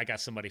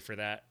got somebody for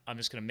that. I'm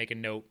just going to make a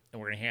note,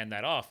 and we're going to hand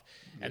that off.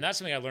 Yeah. And that's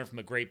something I learned from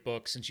a great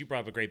book. Since you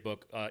brought up a great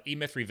book,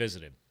 E-Myth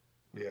Revisited.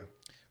 Yeah.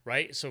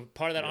 Right. So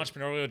part of that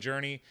entrepreneurial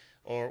journey,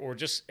 or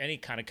just any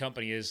kind of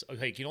company, is,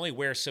 okay, you can only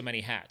wear so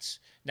many hats.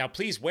 Now,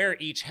 please wear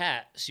each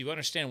hat so you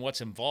understand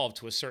what's involved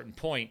to a certain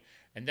point,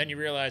 and then you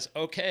realize,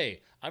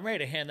 okay, I'm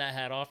ready to hand that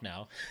hat off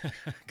now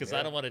because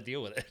I don't want to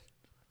deal with it.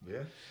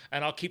 Yeah.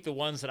 And I'll keep the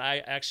ones that I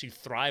actually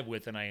thrive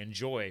with and I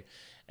enjoy.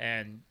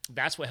 And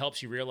that's what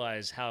helps you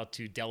realize how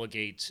to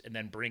delegate and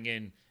then bring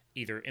in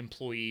either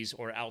employees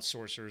or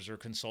outsourcers or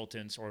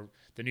consultants, or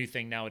the new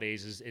thing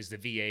nowadays is the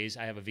VAs.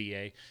 I have a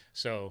VA,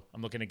 so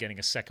I'm looking at getting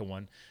a second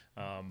one.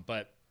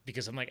 But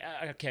because I'm like,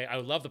 okay, I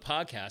love the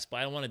podcast, but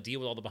I don't want to deal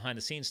with all the behind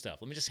the scenes stuff.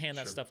 Let me just hand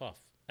that stuff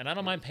off. And I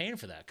don't mind paying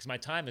for that because my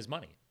time is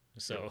money.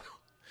 So,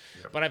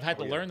 but I've had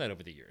to learn that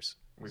over the years.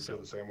 We feel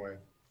the same way.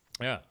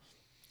 Yeah.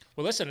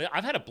 Well, listen,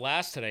 I've had a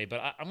blast today, but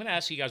I'm going to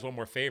ask you guys one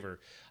more favor.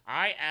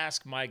 I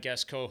ask my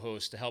guest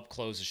co-host to help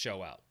close the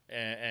show out,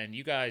 and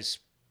you guys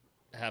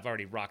have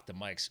already rocked the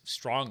mics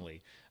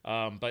strongly.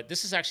 But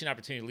this is actually an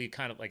opportunity to leave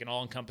kind of like an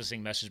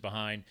all-encompassing message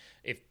behind.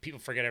 If people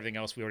forget everything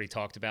else we already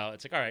talked about,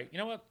 it's like, all right, you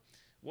know what?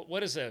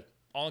 What is a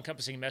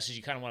all-encompassing message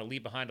you kind of want to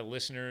leave behind to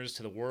listeners,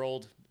 to the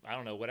world? I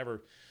don't know,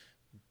 whatever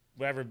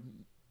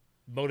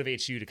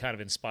motivates you to kind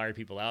of inspire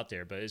people out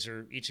there. But is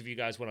there, each of you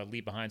guys want to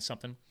leave behind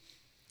something?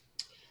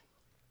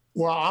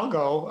 Well, I'll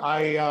go.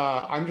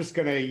 I'm just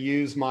going to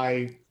use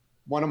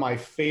one of my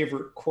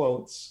favorite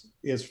quotes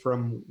is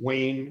from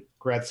Wayne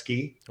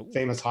Gretzky,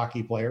 famous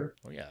hockey player.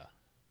 Oh, yeah.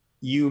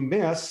 You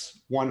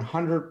miss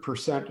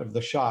 100% of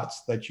the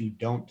shots that you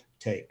don't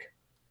take.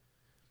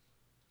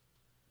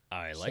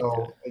 I like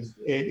that.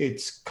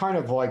 It's kind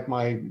of like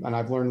and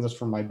I've learned this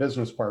from my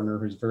business partner,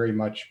 who's very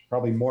much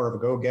probably more of a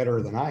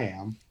go-getter than I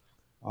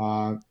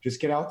am.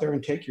 Just get out there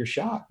and take your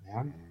shot,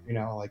 man. You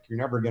know, like you're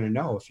never going to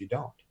know if you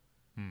don't.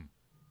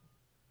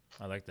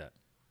 I like that.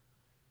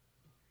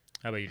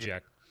 How about you,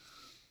 Jack?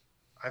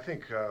 I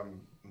think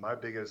my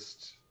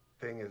biggest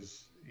thing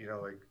is, you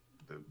know, like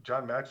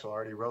John Maxwell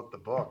already wrote the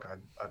book.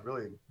 I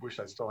really wish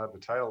I still had the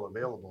title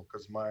available,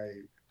 because my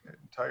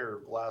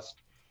entire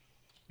last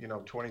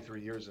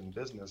 23 years in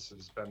business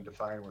has been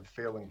defined with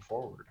failing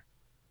forward.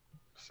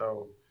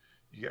 So,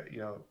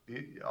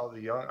 all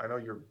the young, I know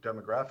your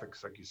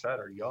demographics, like you said,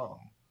 are young.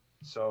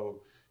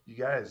 So you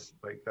guys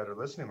like that are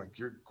listening, like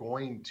you're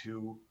going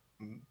to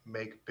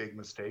make big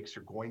mistakes.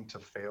 You're going to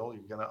fail.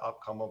 You're going to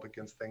come up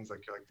against things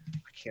like you're like,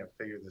 I can't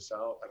figure this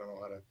out. I don't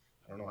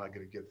know how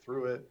to get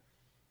through it.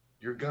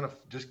 You're going to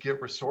just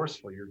get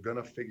resourceful. You're going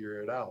to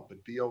figure it out,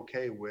 but be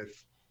okay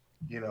with,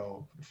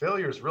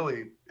 failure is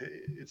really,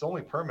 it's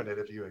only permanent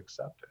if you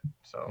accept it.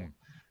 So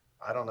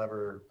I don't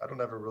ever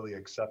really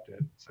accept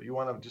it. So you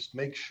want to just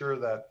make sure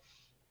that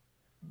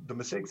the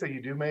mistakes that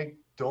you do make,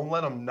 don't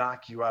let them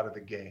knock you out of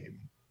the game.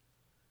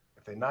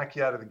 If they knock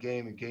you out of the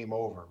game, and game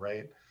over,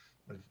 right?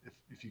 But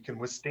if you can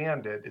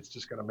withstand it, it's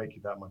just going to make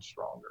you that much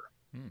stronger.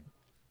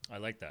 I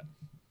like that.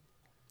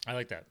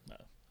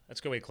 That's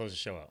a good way to close the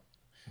show out.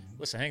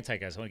 Listen, hang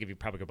tight, guys. I want to give you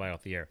probably goodbye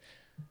off the air.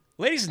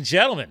 Ladies and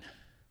gentlemen,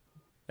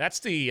 that's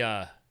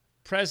the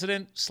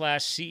president /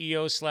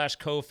 CEO /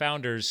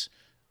 co-founders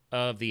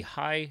of the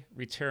High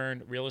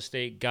Return Real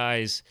Estate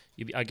guys.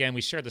 Again,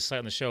 we shared the site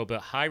on the show,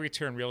 but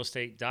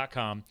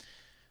highreturnrealestate.com.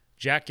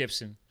 Jack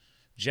Gibson,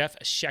 Jeff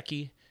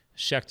Shecky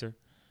Schechter.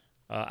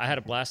 I had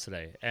a blast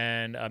today.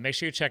 And make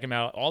sure you check him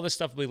out. All this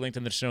stuff will be linked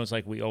in the show notes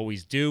like we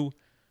always do.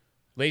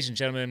 Ladies and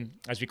gentlemen,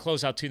 as we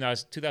close out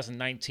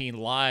 2019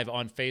 live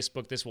on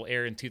Facebook, this will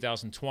air in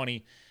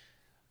 2020.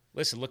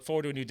 Listen, look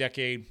forward to a new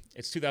decade.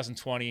 It's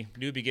 2020,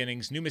 new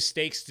beginnings, new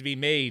mistakes to be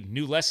made,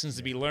 new lessons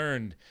to be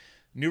learned,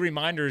 new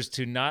reminders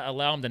to not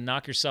allow them to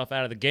knock yourself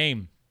out of the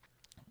game.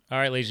 All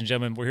right, ladies and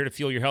gentlemen, we're here to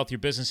fuel your health, your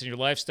business, and your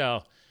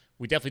lifestyle.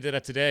 We definitely did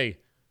that today.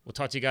 We'll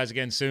talk to you guys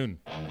again soon.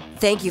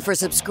 Thank you for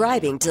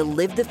subscribing to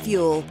Live the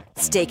Fuel.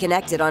 Stay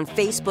connected on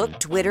Facebook,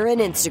 Twitter, and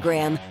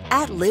Instagram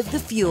 @Live the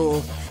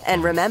Fuel.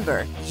 And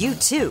remember, you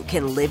too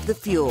can live the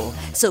fuel.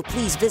 So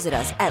please visit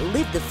us at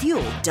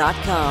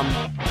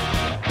livethefuel.com.